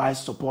or requires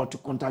support to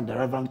contact the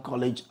relevant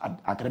college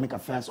academic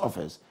affairs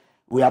office.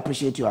 We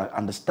appreciate your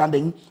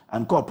understanding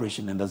and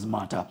cooperation in this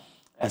matter.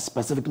 A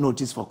specific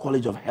notice for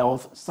College of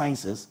Health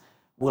Sciences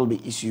will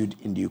be issued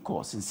in due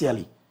course.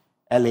 Sincerely,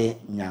 L.A.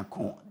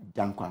 Nyako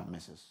Dankwa,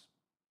 Mrs.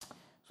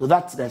 So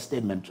that's the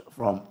statement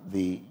from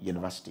the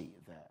university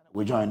there.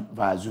 We're joined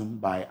via Zoom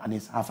by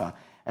Anis Hafa,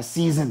 a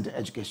seasoned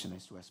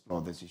educationist, to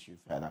explore this issue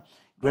further.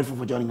 Grateful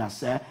for joining us,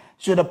 sir.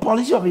 Should a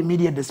policy of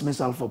immediate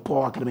dismissal for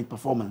poor academic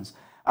performance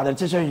at the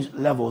tertiary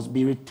levels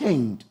be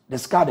retained,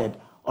 discarded,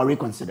 or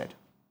reconsidered?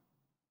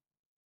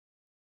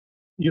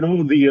 You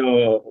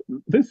know,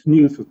 this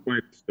news is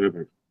quite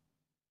disturbing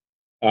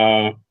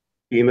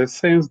in a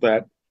sense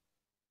that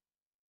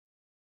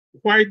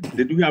why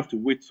did we have to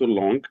wait so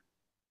long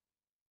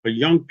for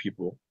young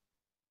people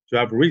to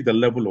have reached the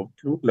level of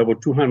level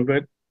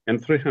 200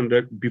 and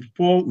 300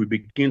 before we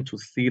begin to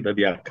see that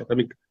the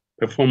academic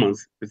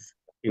performance is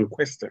in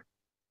question?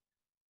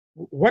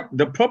 What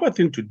the proper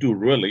thing to do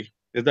really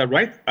is that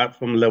right at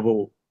from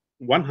level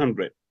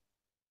 100,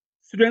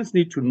 students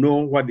need to know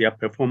what their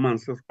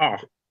performances are.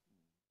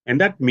 And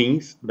that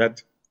means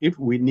that if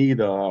we need,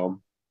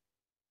 how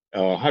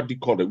do you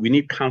call it? We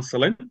need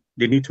counseling.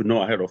 They need to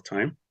know ahead of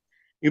time.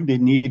 If they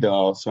need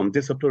some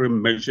disciplinary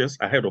measures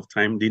ahead of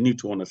time, they need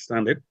to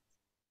understand it.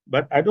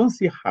 But I don't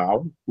see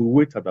how we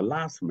wait at the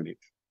last minute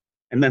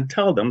and then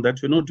tell them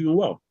that you're not doing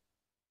well.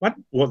 What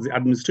was the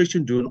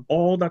administration doing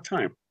all the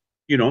time?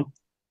 You know,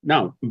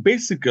 now,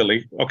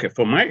 basically, okay,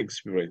 from my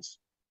experience,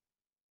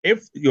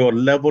 if your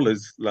level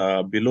is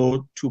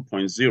below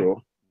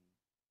 2.0,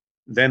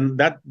 then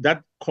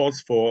that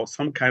calls for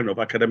some kind of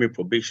academic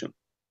probation.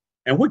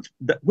 And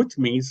which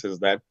means is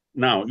that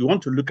now you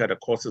want to look at the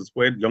courses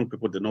where young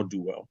people did not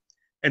do well,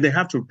 and they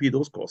have to repeat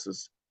those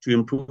courses to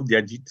improve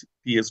their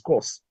GPA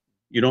scores.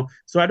 You know,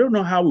 so I don't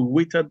know how we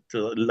waited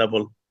to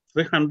level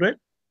 300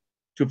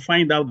 to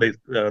find out that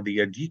the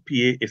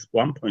GPA is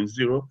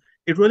 1.0.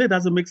 It really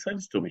doesn't make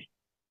sense to me.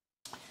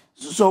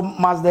 So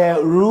must the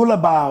rule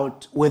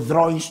about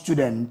withdrawing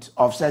students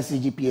of said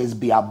CGPAs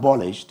be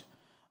abolished,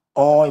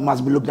 or it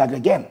must be looked at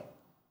again?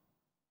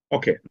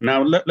 Okay,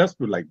 now let's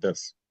do like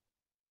this.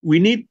 We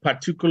need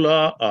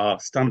particular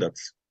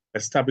standards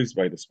established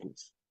by the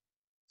schools,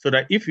 so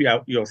that if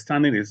your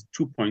standing is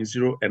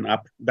 2.0 and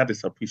up, that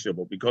is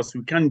appreciable, because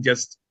we can't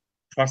just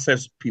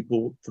process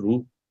people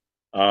through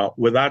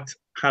without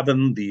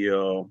having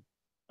the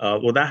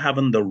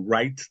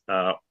right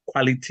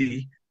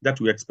quality that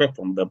we expect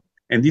from them,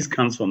 and this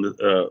comes from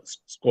the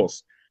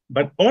scores.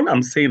 But all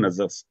I'm saying is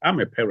this: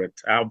 I'm a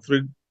parent. I have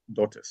 3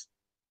 daughters.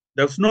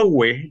 There's no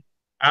way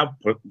I,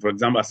 for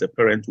example, as a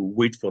parent, to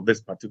wait for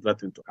this particular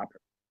thing to happen.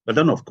 But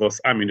then, of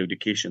course, I'm in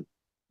education.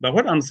 But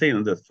what I'm saying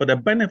is that for the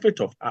benefit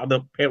of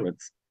other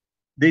parents,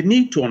 they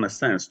need to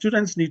understand,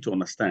 students need to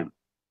understand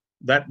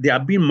that they are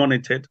being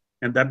monitored,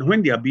 and that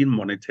when they are being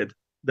monitored,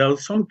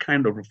 there's some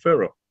kind of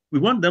referral. We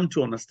want them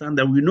to understand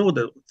that we know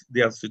that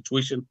their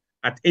situation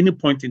at any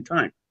point in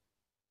time,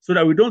 so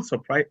that we don't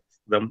surprise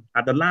them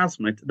at the last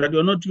minute that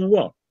you're not doing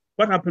well.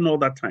 What happened all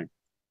that time?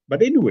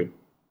 But anyway,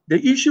 the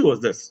issue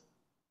was this.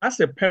 As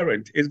a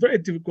parent, it's very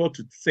difficult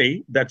to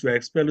say that you're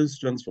expelling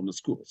students from the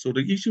school. So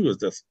the issue is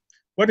this: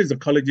 what is the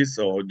colleges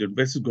or the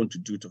university going to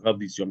do to help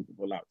these young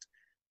people out?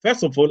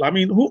 First of all, I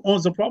mean, who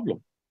owns the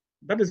problem?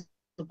 That is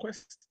the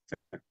question.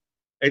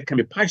 It can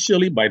be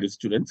partially by the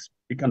students.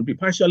 It can be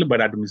partially by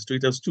the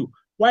administrators too.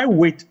 Why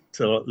wait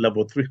till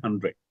level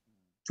 300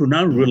 to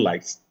now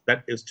realize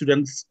that a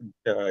student's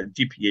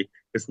GPA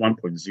is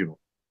 1.0,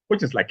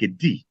 which is like a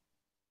D?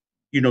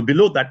 You know,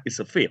 below that is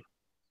a fail.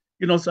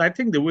 You know, so I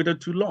think they waited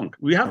too long.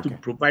 We have to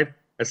provide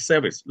a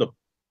service. Look,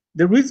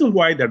 the reason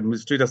why the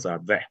administrators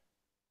are there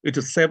is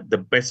to serve the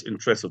best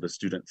interests of the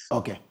students.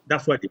 Okay.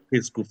 That's why they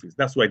pay school fees.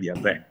 That's why they are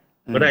there.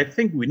 But I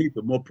think we need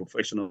to be more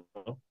professional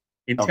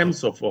in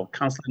terms of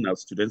counseling our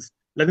students,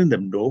 letting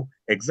them know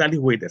exactly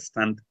where they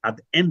stand at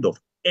the end of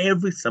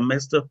every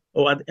semester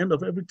or at the end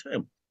of every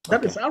term.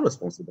 That is our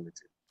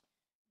responsibility.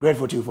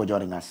 Grateful to you for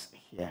joining us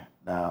here.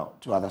 Now,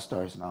 to other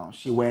stories now.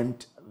 She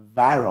went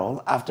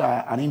viral after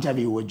an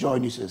interview with Joy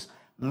News'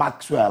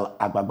 Maxwell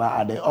Agbagba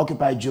at the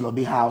Occupy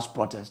Julobi House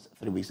protest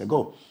 3 weeks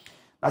ago.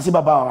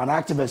 Nasiba Bao, an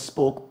activist,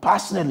 spoke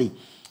passionately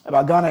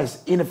about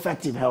Ghana's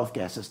ineffective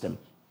healthcare system.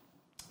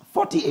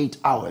 48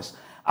 hours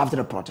After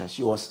the protest,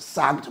 she was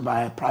sacked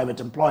by private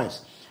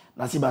employers.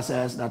 Nasiba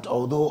says that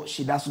although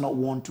she does not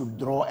want to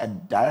draw a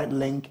direct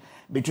link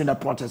between the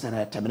protest and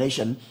her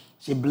termination,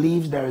 she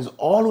believes there is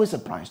always a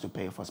price to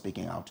pay for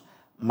speaking out.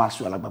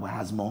 Maxwell Agbaba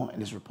has more in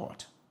this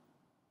report.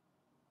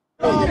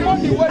 It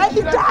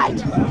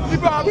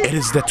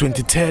is the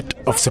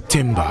 23rd of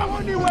September,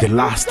 the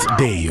last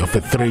day of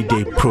a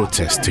 3-day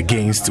protest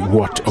against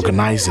what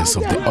organizers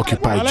of the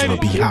Occupy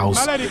Junobi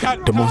House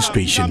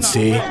demonstration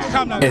say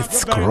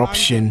is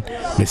corruption,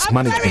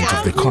 mismanagement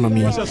of the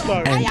economy,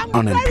 and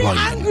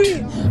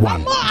unemployment.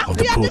 One of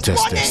the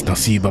protesters,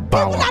 Nasiba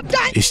Bawa,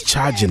 is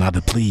charging at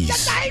the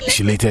police.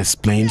 She later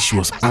explained she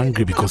was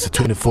angry because a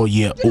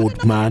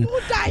 24-year-old man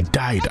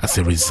died as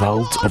a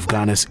result of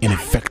Ghana's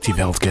ineffective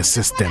healthcare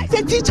system.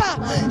 A teacher,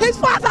 his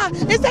father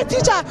is a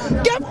teacher,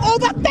 gave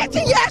over 30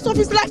 years of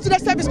his life to the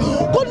service,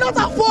 could not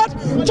afford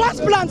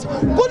transplants,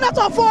 could not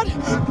afford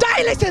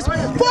dialysis,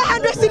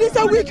 400 cedis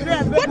a week.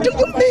 What do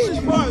you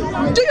mean?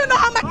 Do you know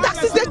how much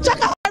taxes they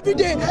check out every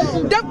day?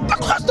 The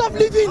cost of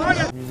living.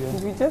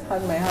 We just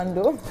had my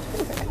handle.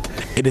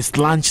 It is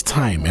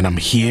lunchtime and I'm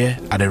here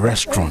at a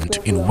restaurant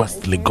in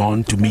West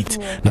Legon to meet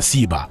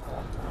Nasiba.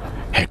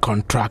 Her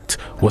contract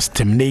was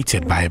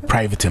terminated by a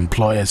private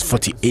employers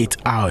 48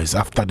 hours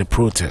after the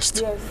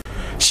protest.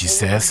 She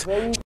says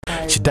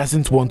she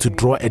doesn't want to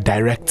draw a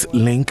direct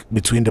link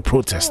between the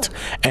protest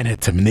and her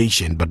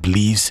termination, but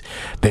believes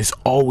there's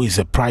always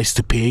a price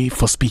to pay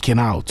for speaking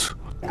out.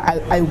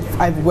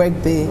 I've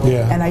worked there,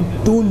 and I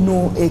don't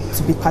know it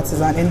to be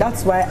partisan, and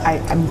that's why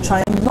I'm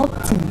trying not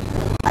to.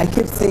 I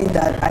keep saying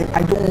that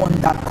I don't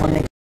want that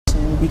connection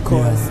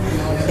because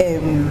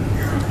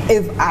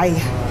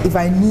if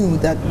I knew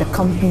that the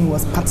company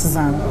was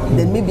partisan,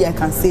 then maybe I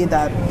can say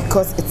that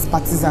because it's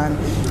partisan,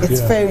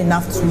 it's fair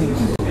enough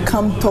to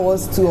come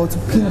towards or to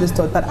pin this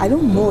thought, but I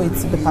don't know it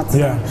to be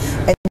partisan.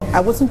 And I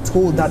wasn't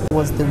told that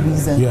was the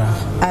reason.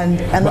 And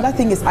another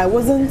thing is I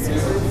wasn't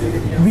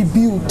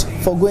rebuked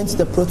for going to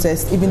the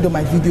protest, even though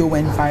my video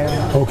went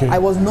viral. I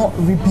was not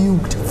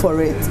rebuked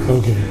for it.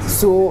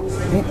 So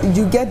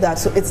you get that.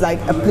 So it's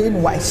like a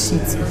plain white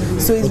sheet.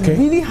 So it's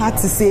really hard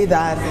to say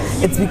that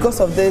it's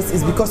because of this,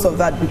 it's because of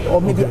that, or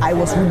maybe I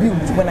was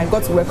rebuked. When I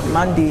got to work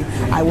Monday,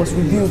 I was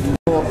rebuked,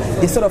 or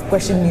they sort of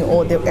questioned me,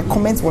 or a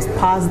comment was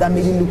passed that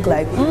made it look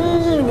like, we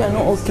are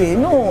not okay.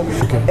 No,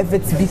 if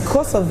it's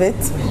because of it,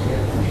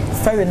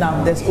 fair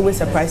enough, there's always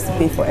a price to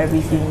pay for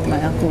everything.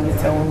 My uncle will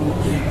tell me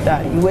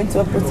that you went to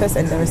a protest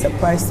and there is a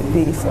price to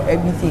pay for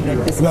everything, and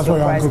this is your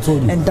price,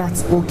 and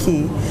that's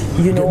okay.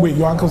 You know. Wait,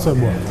 your uncle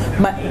said what?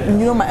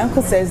 My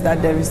uncle says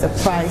that there is a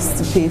price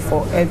to pay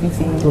for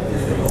everything.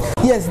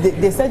 Yes,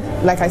 they said,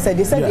 like I said,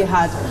 they said they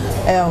had.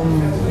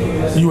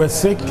 You were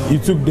sick. You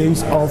took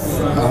days off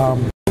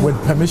with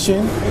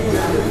permission.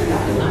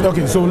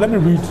 Okay, so let me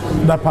read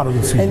that part of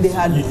the speech. And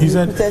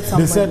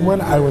they said when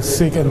I was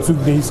sick and took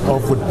days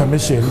off with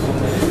permission,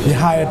 he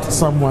hired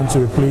someone to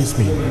replace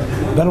me.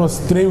 That was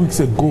 3 weeks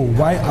ago.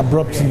 Why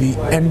abruptly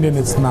ending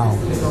it now?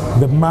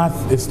 The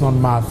math is not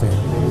mathing.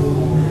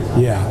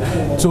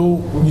 So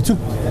you took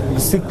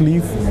sick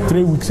leave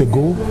 3 weeks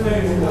ago.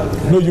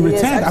 No, you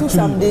returned actually.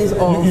 Some days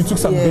off. You took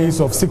some days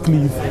of sick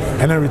leave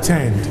and then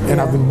returned. And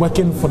I've been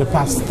working for the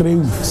past 3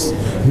 weeks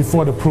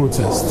before the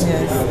protest.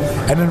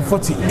 And then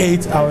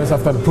 48 hours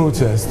after the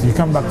protest, you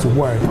come back to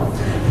work.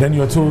 Then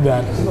you're told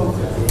that,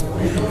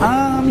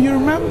 you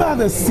remember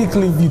the sick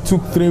leave you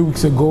took 3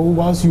 weeks ago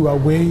whilst you were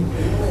away?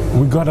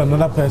 We got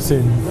another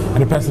person,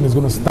 and the person is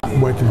going to start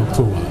work in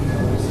October.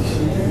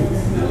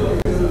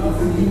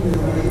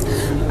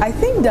 I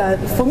think that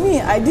for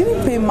me, I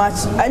didn't pay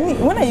much. I mean,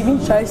 when I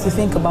even tried to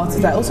think about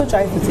it, I also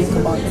tried to think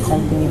about the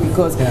company,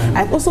 because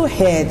I've also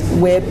heard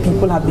where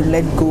people have been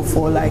let go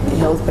for like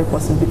health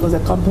purposes because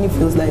the company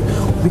feels like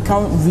we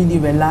can't really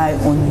rely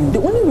on you.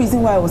 The only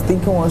reason why I was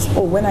thinking was,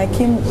 when I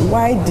came,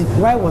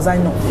 why was I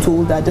not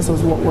told that this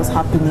was what was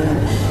happening,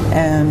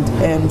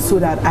 and so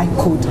that I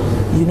could,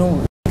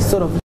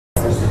 sort of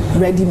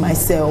ready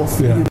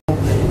myself,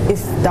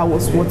 if that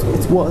was what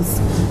it was,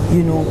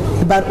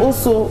 But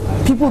also,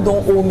 people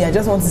don't owe me. I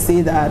just want to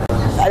say that,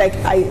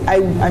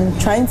 I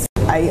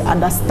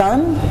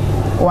understand,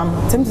 or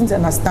I'm attempting to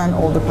understand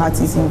all the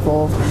parties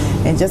involved,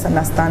 and just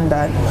understand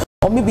that,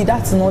 or maybe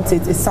that's not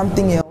it, it's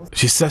something else.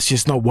 She says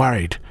she's not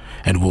worried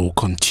and will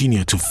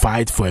continue to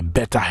fight for a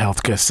better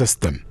healthcare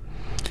system.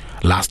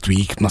 Last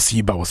week,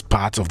 Nasiba was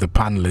part of the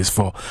panelists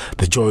for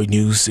the Joy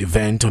News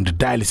event on the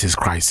dialysis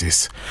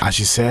crisis. As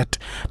she said,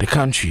 the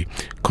country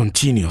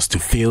continues to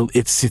fail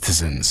its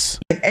citizens.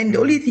 And the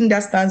only thing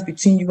that stands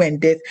between you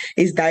and death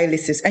is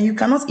dialysis, and you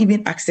cannot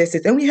even access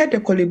it. And we heard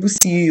the Kolebu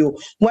CEO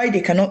why they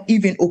cannot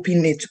even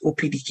open it to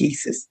OPD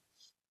cases.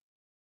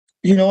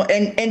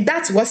 And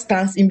that's what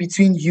stands in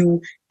between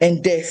you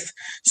and death.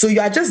 So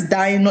you are just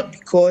dying not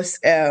because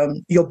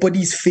your body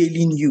is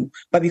failing you,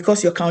 but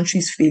because your country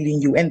is failing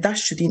you, and that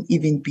shouldn't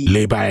even be.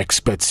 Labour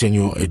expert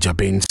Senor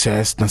Ejabin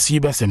says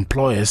Nasiba's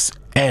employers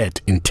erred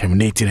in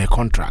terminating her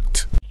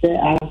contract. There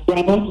are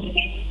grounds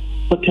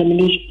for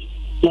termination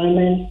of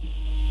employment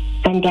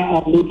under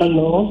our labour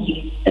laws,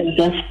 and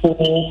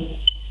therefore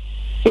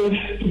if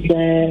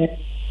the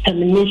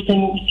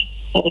termination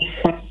of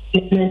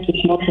employment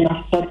is not in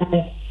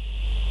accordance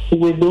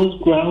with those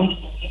grounds,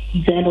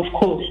 then of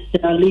course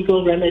there are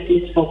legal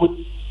remedies for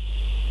which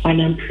an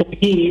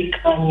employee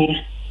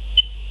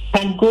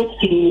can go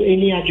through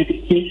any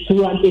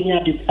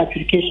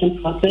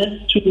adjudication process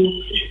to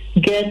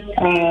get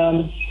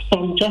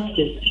some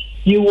justice.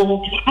 You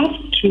will have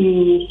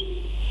to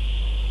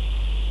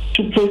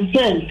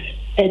present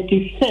a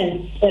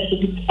defense,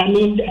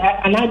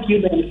 an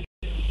argument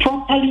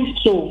properly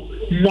so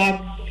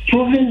that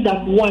proving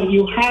that one,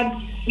 you had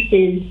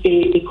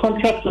a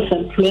contract of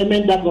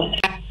employment that was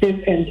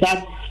active and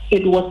that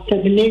it was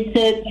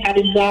terminated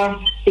either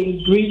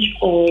in breach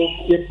of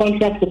the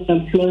contract of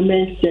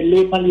employment, the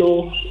labor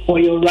law, or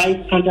your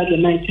rights under the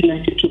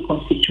 1992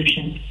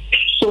 Constitution.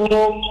 So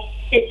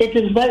it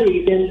is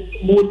very, then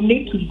we would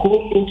need to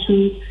go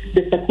into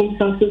the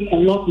circumstances a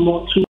lot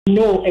more to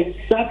know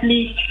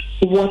exactly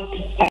what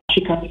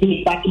she can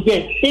do. But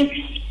yes, if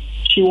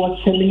she was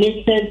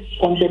terminated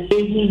on the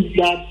basis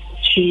that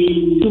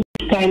she took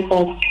time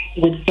off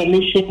with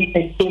permission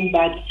and came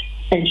back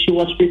and she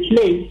was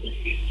replaced,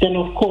 then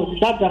of course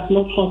that does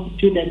not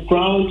constitute a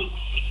ground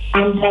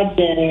under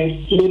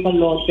the labor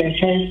laws and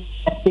hence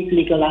I think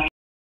legal action.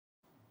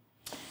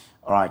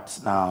 All right,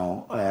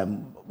 now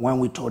when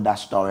we told that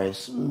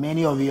stories,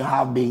 many of you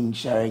have been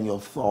sharing your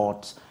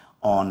thoughts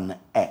on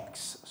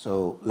X.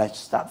 So let's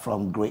start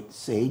from Great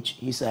Sage.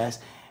 He says,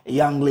 a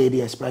young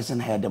lady expressing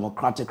her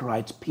democratic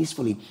rights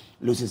peacefully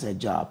loses her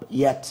job.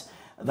 Yet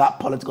that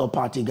political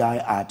party guy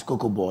at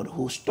Cocoa Board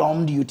who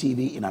stormed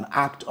UTV in an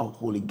act of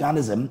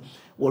hooliganism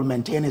will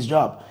maintain his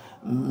job.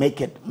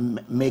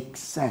 Make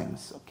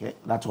sense. Okay,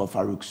 that's what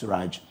Farouk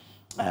Suraj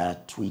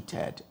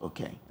tweeted.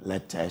 Okay,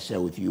 let's share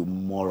with you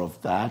more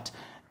of that.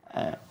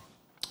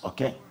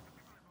 Okay.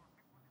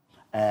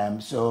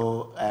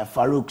 So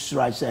Farouk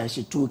Suraj says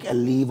she took a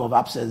leave of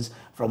absence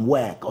from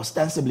work,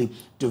 ostensibly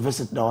to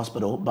visit the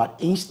hospital, but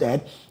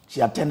instead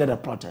she attended a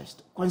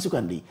protest.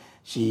 Consequently,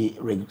 she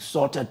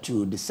resorted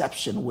to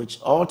deception, which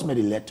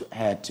ultimately led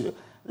to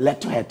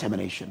her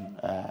termination.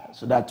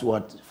 So that's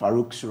what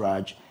Farouk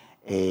Suraj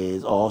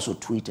is also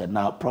tweeted.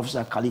 Now,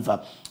 Professor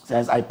Khalifa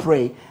says, I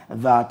pray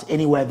that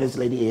anywhere this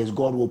lady is,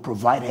 God will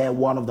provide her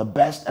one of the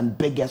best and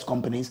biggest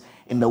companies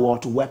in the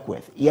world to work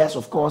with. Yes,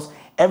 of course,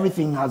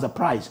 everything has a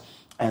price,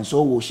 and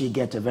so will she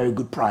get a very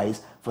good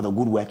price for the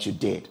good work she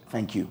did.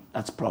 Thank you.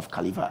 That's Prof.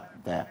 Khalifa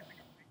there.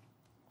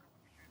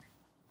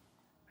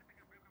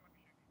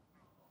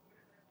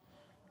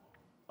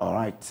 All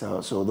right,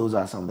 so those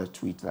are some of the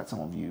tweets that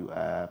some of you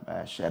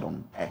shared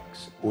on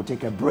X. We'll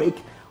take a break.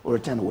 We'll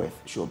return with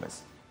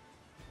Showbiz.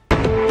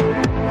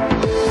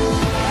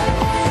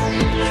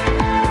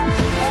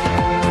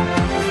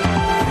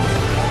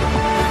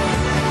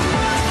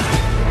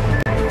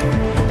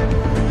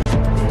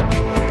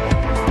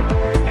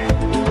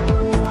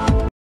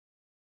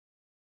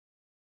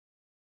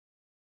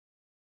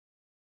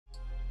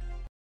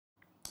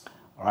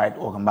 All right,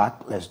 welcome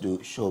back. Let's do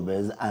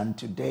Showbiz. And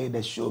today the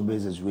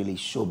Showbiz is really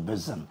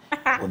showbizing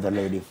with the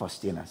lady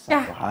Faustina.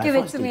 Yeah, Hi, give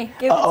Faustina. it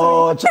to me.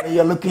 Oh, Charlie,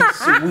 you're looking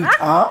sweet,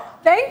 huh?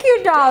 Thank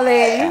you, darling.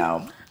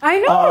 Damn. I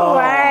know,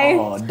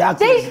 right?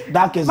 That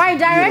is my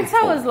director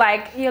beautiful. was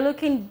like, you're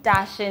looking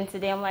dashing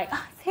today. I'm like,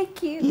 oh,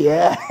 thank you.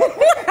 Yeah.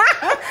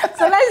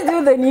 So let's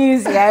do the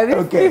news,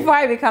 yeah, before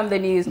I become the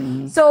news.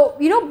 Mm-hmm. So,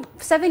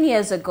 7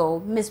 years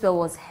ago, Miss Bell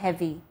was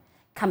heavy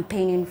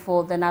campaigning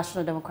for the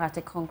National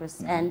Democratic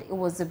Congress, and it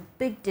was a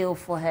big deal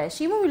for her.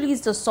 She even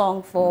released a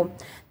song for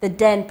the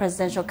then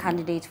presidential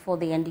candidate for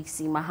the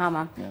NDC,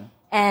 Mahama. Yeah.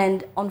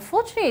 And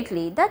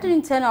unfortunately, that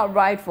didn't turn out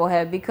right for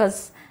her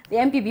because the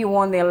MPP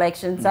won the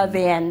elections at the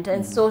end.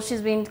 And so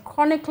she's been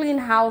chronicling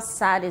how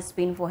sad it's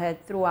been for her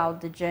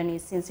throughout the journey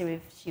since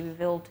she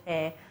revealed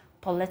her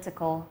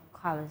political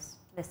colors.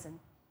 Listen.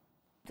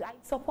 I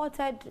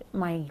supported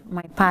my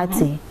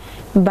party,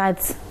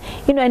 but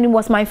and it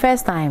was my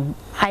first time.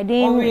 I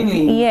didn't. Oh,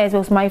 really? Yes, it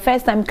was my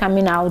first time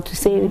coming out to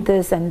say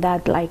this and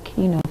that,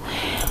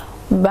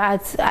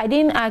 But I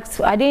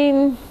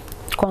didn't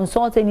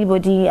consult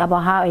anybody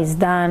about how it's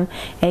done,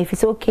 and if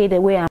it's okay the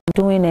way I'm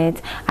doing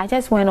it. I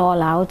just went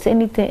all out.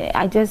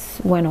 I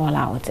just went all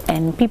out,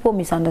 and people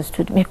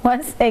misunderstood me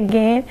once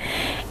again.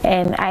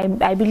 And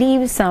I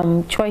believe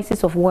some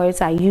choices of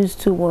words I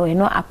used to were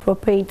not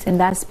appropriate in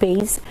that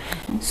space.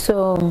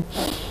 So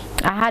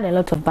I had a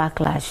lot of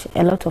backlash,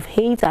 a lot of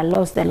hate. I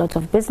lost a lot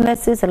of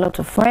businesses, a lot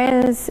of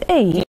friends.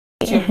 Hey,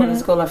 your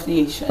political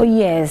affiliation. Oh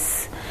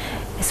yes.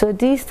 So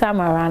this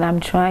time around, I'm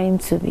trying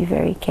to be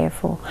very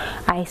careful.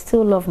 I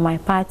still love my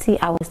party.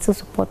 I will still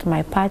support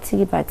my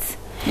party, but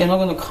you're not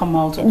going to come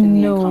out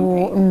openly and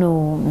campaign?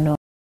 No.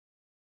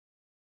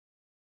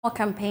 More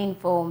campaign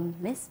for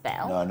Miss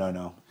Bell?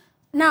 No.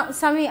 Now,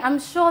 Sammy, I'm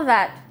sure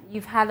that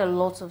you've had a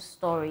lot of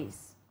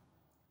stories.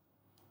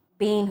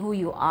 Being who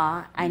you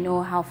are, I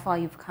know how far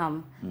you've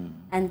come.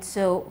 And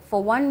so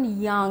for one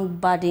young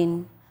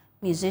budding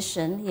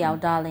musician, Yao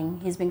Darling,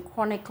 he's been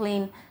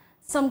chronicling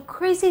some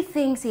crazy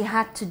things he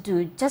had to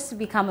do just to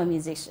become a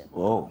musician.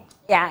 Whoa.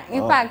 Yeah,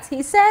 in fact,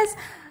 he says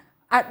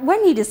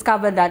when he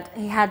discovered that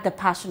he had the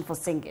passion for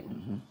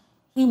singing,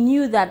 he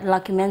knew that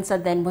Lucky Mensa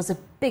then was a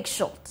big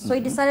shot. So he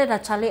decided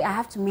that, Charlie, I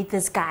have to meet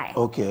this guy.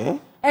 Okay.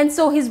 And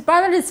so his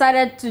brother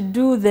decided to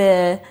do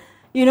the,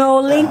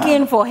 link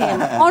in for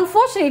him.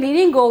 Unfortunately, it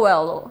didn't go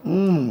well,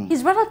 though.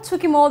 His brother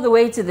took him all the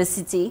way to the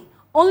city,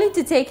 only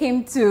to take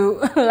him to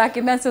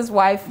Lucky Mensa's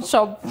wife's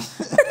shop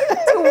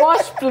to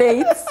wash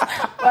plates.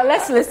 But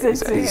let's listen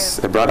to him. He's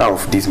a brother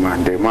of this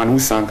man, the man who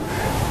sang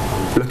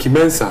Lucky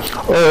Mensa.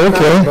 Oh,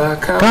 okay.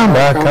 Come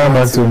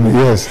back to me,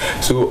 yes.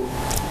 So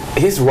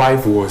his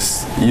wife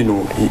was,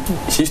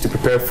 she used to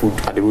prepare food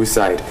at the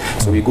roadside.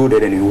 So we go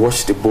there and we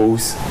wash the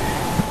bowls.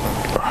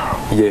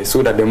 Yeah,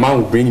 so that the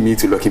man would bring me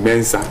to Lucky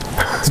Mensa.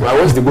 So I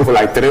watched the bowl for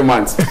like 3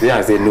 months. Yeah,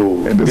 I said,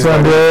 no. I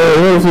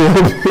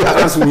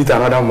have to meet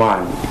another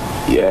man.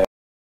 Yeah.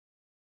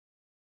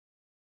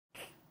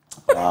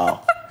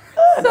 Wow.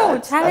 So,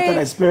 Charlie, that's an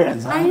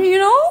experience, huh?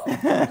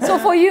 And so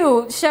for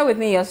you, share with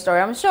me your story.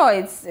 I'm sure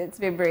it's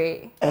been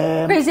very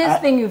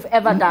craziest thing you've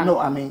ever done. No,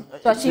 I mean,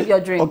 to achieve your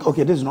dream.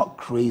 Okay, this is not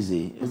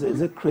crazy.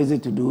 Is it crazy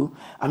to do?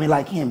 I mean,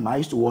 like him, I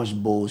used to wash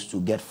bowls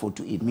to get food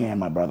to eat, me and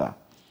my brother.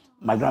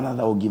 My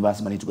grandmother would give us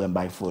money to go and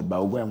buy food, but I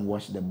would go and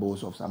wash the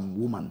bowls of some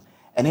woman.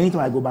 And anytime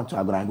I go back to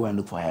Agora, I go and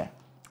look for her.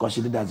 Because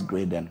she did that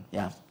great then.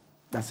 Yeah,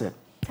 that's it.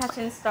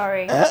 Touching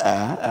story.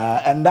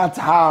 And that's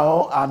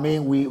how,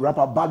 we wrap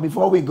up. But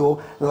before we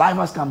go, life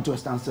has come to a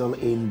standstill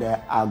in the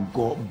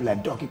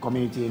Aggrieved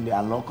community in the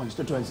Alor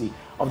constituency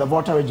of the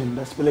Volta region.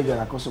 The spillage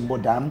at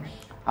Akosombo Dam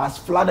has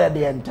flooded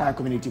the entire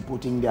community,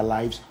 putting their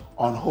lives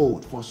on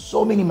hold. For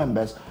so many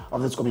members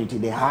of this community,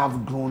 they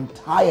have grown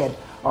tired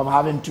of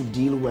having to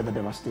deal with the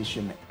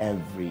devastation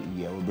every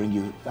year. We'll bring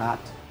you that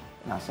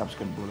in our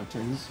subsequent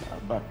bulletins.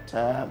 But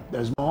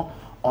there's more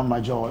on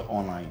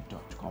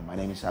myjoyonline.com. My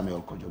name is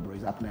Samuel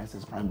Kojo. Up next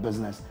is Prime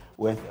Business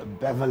with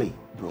Beverly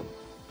Bro.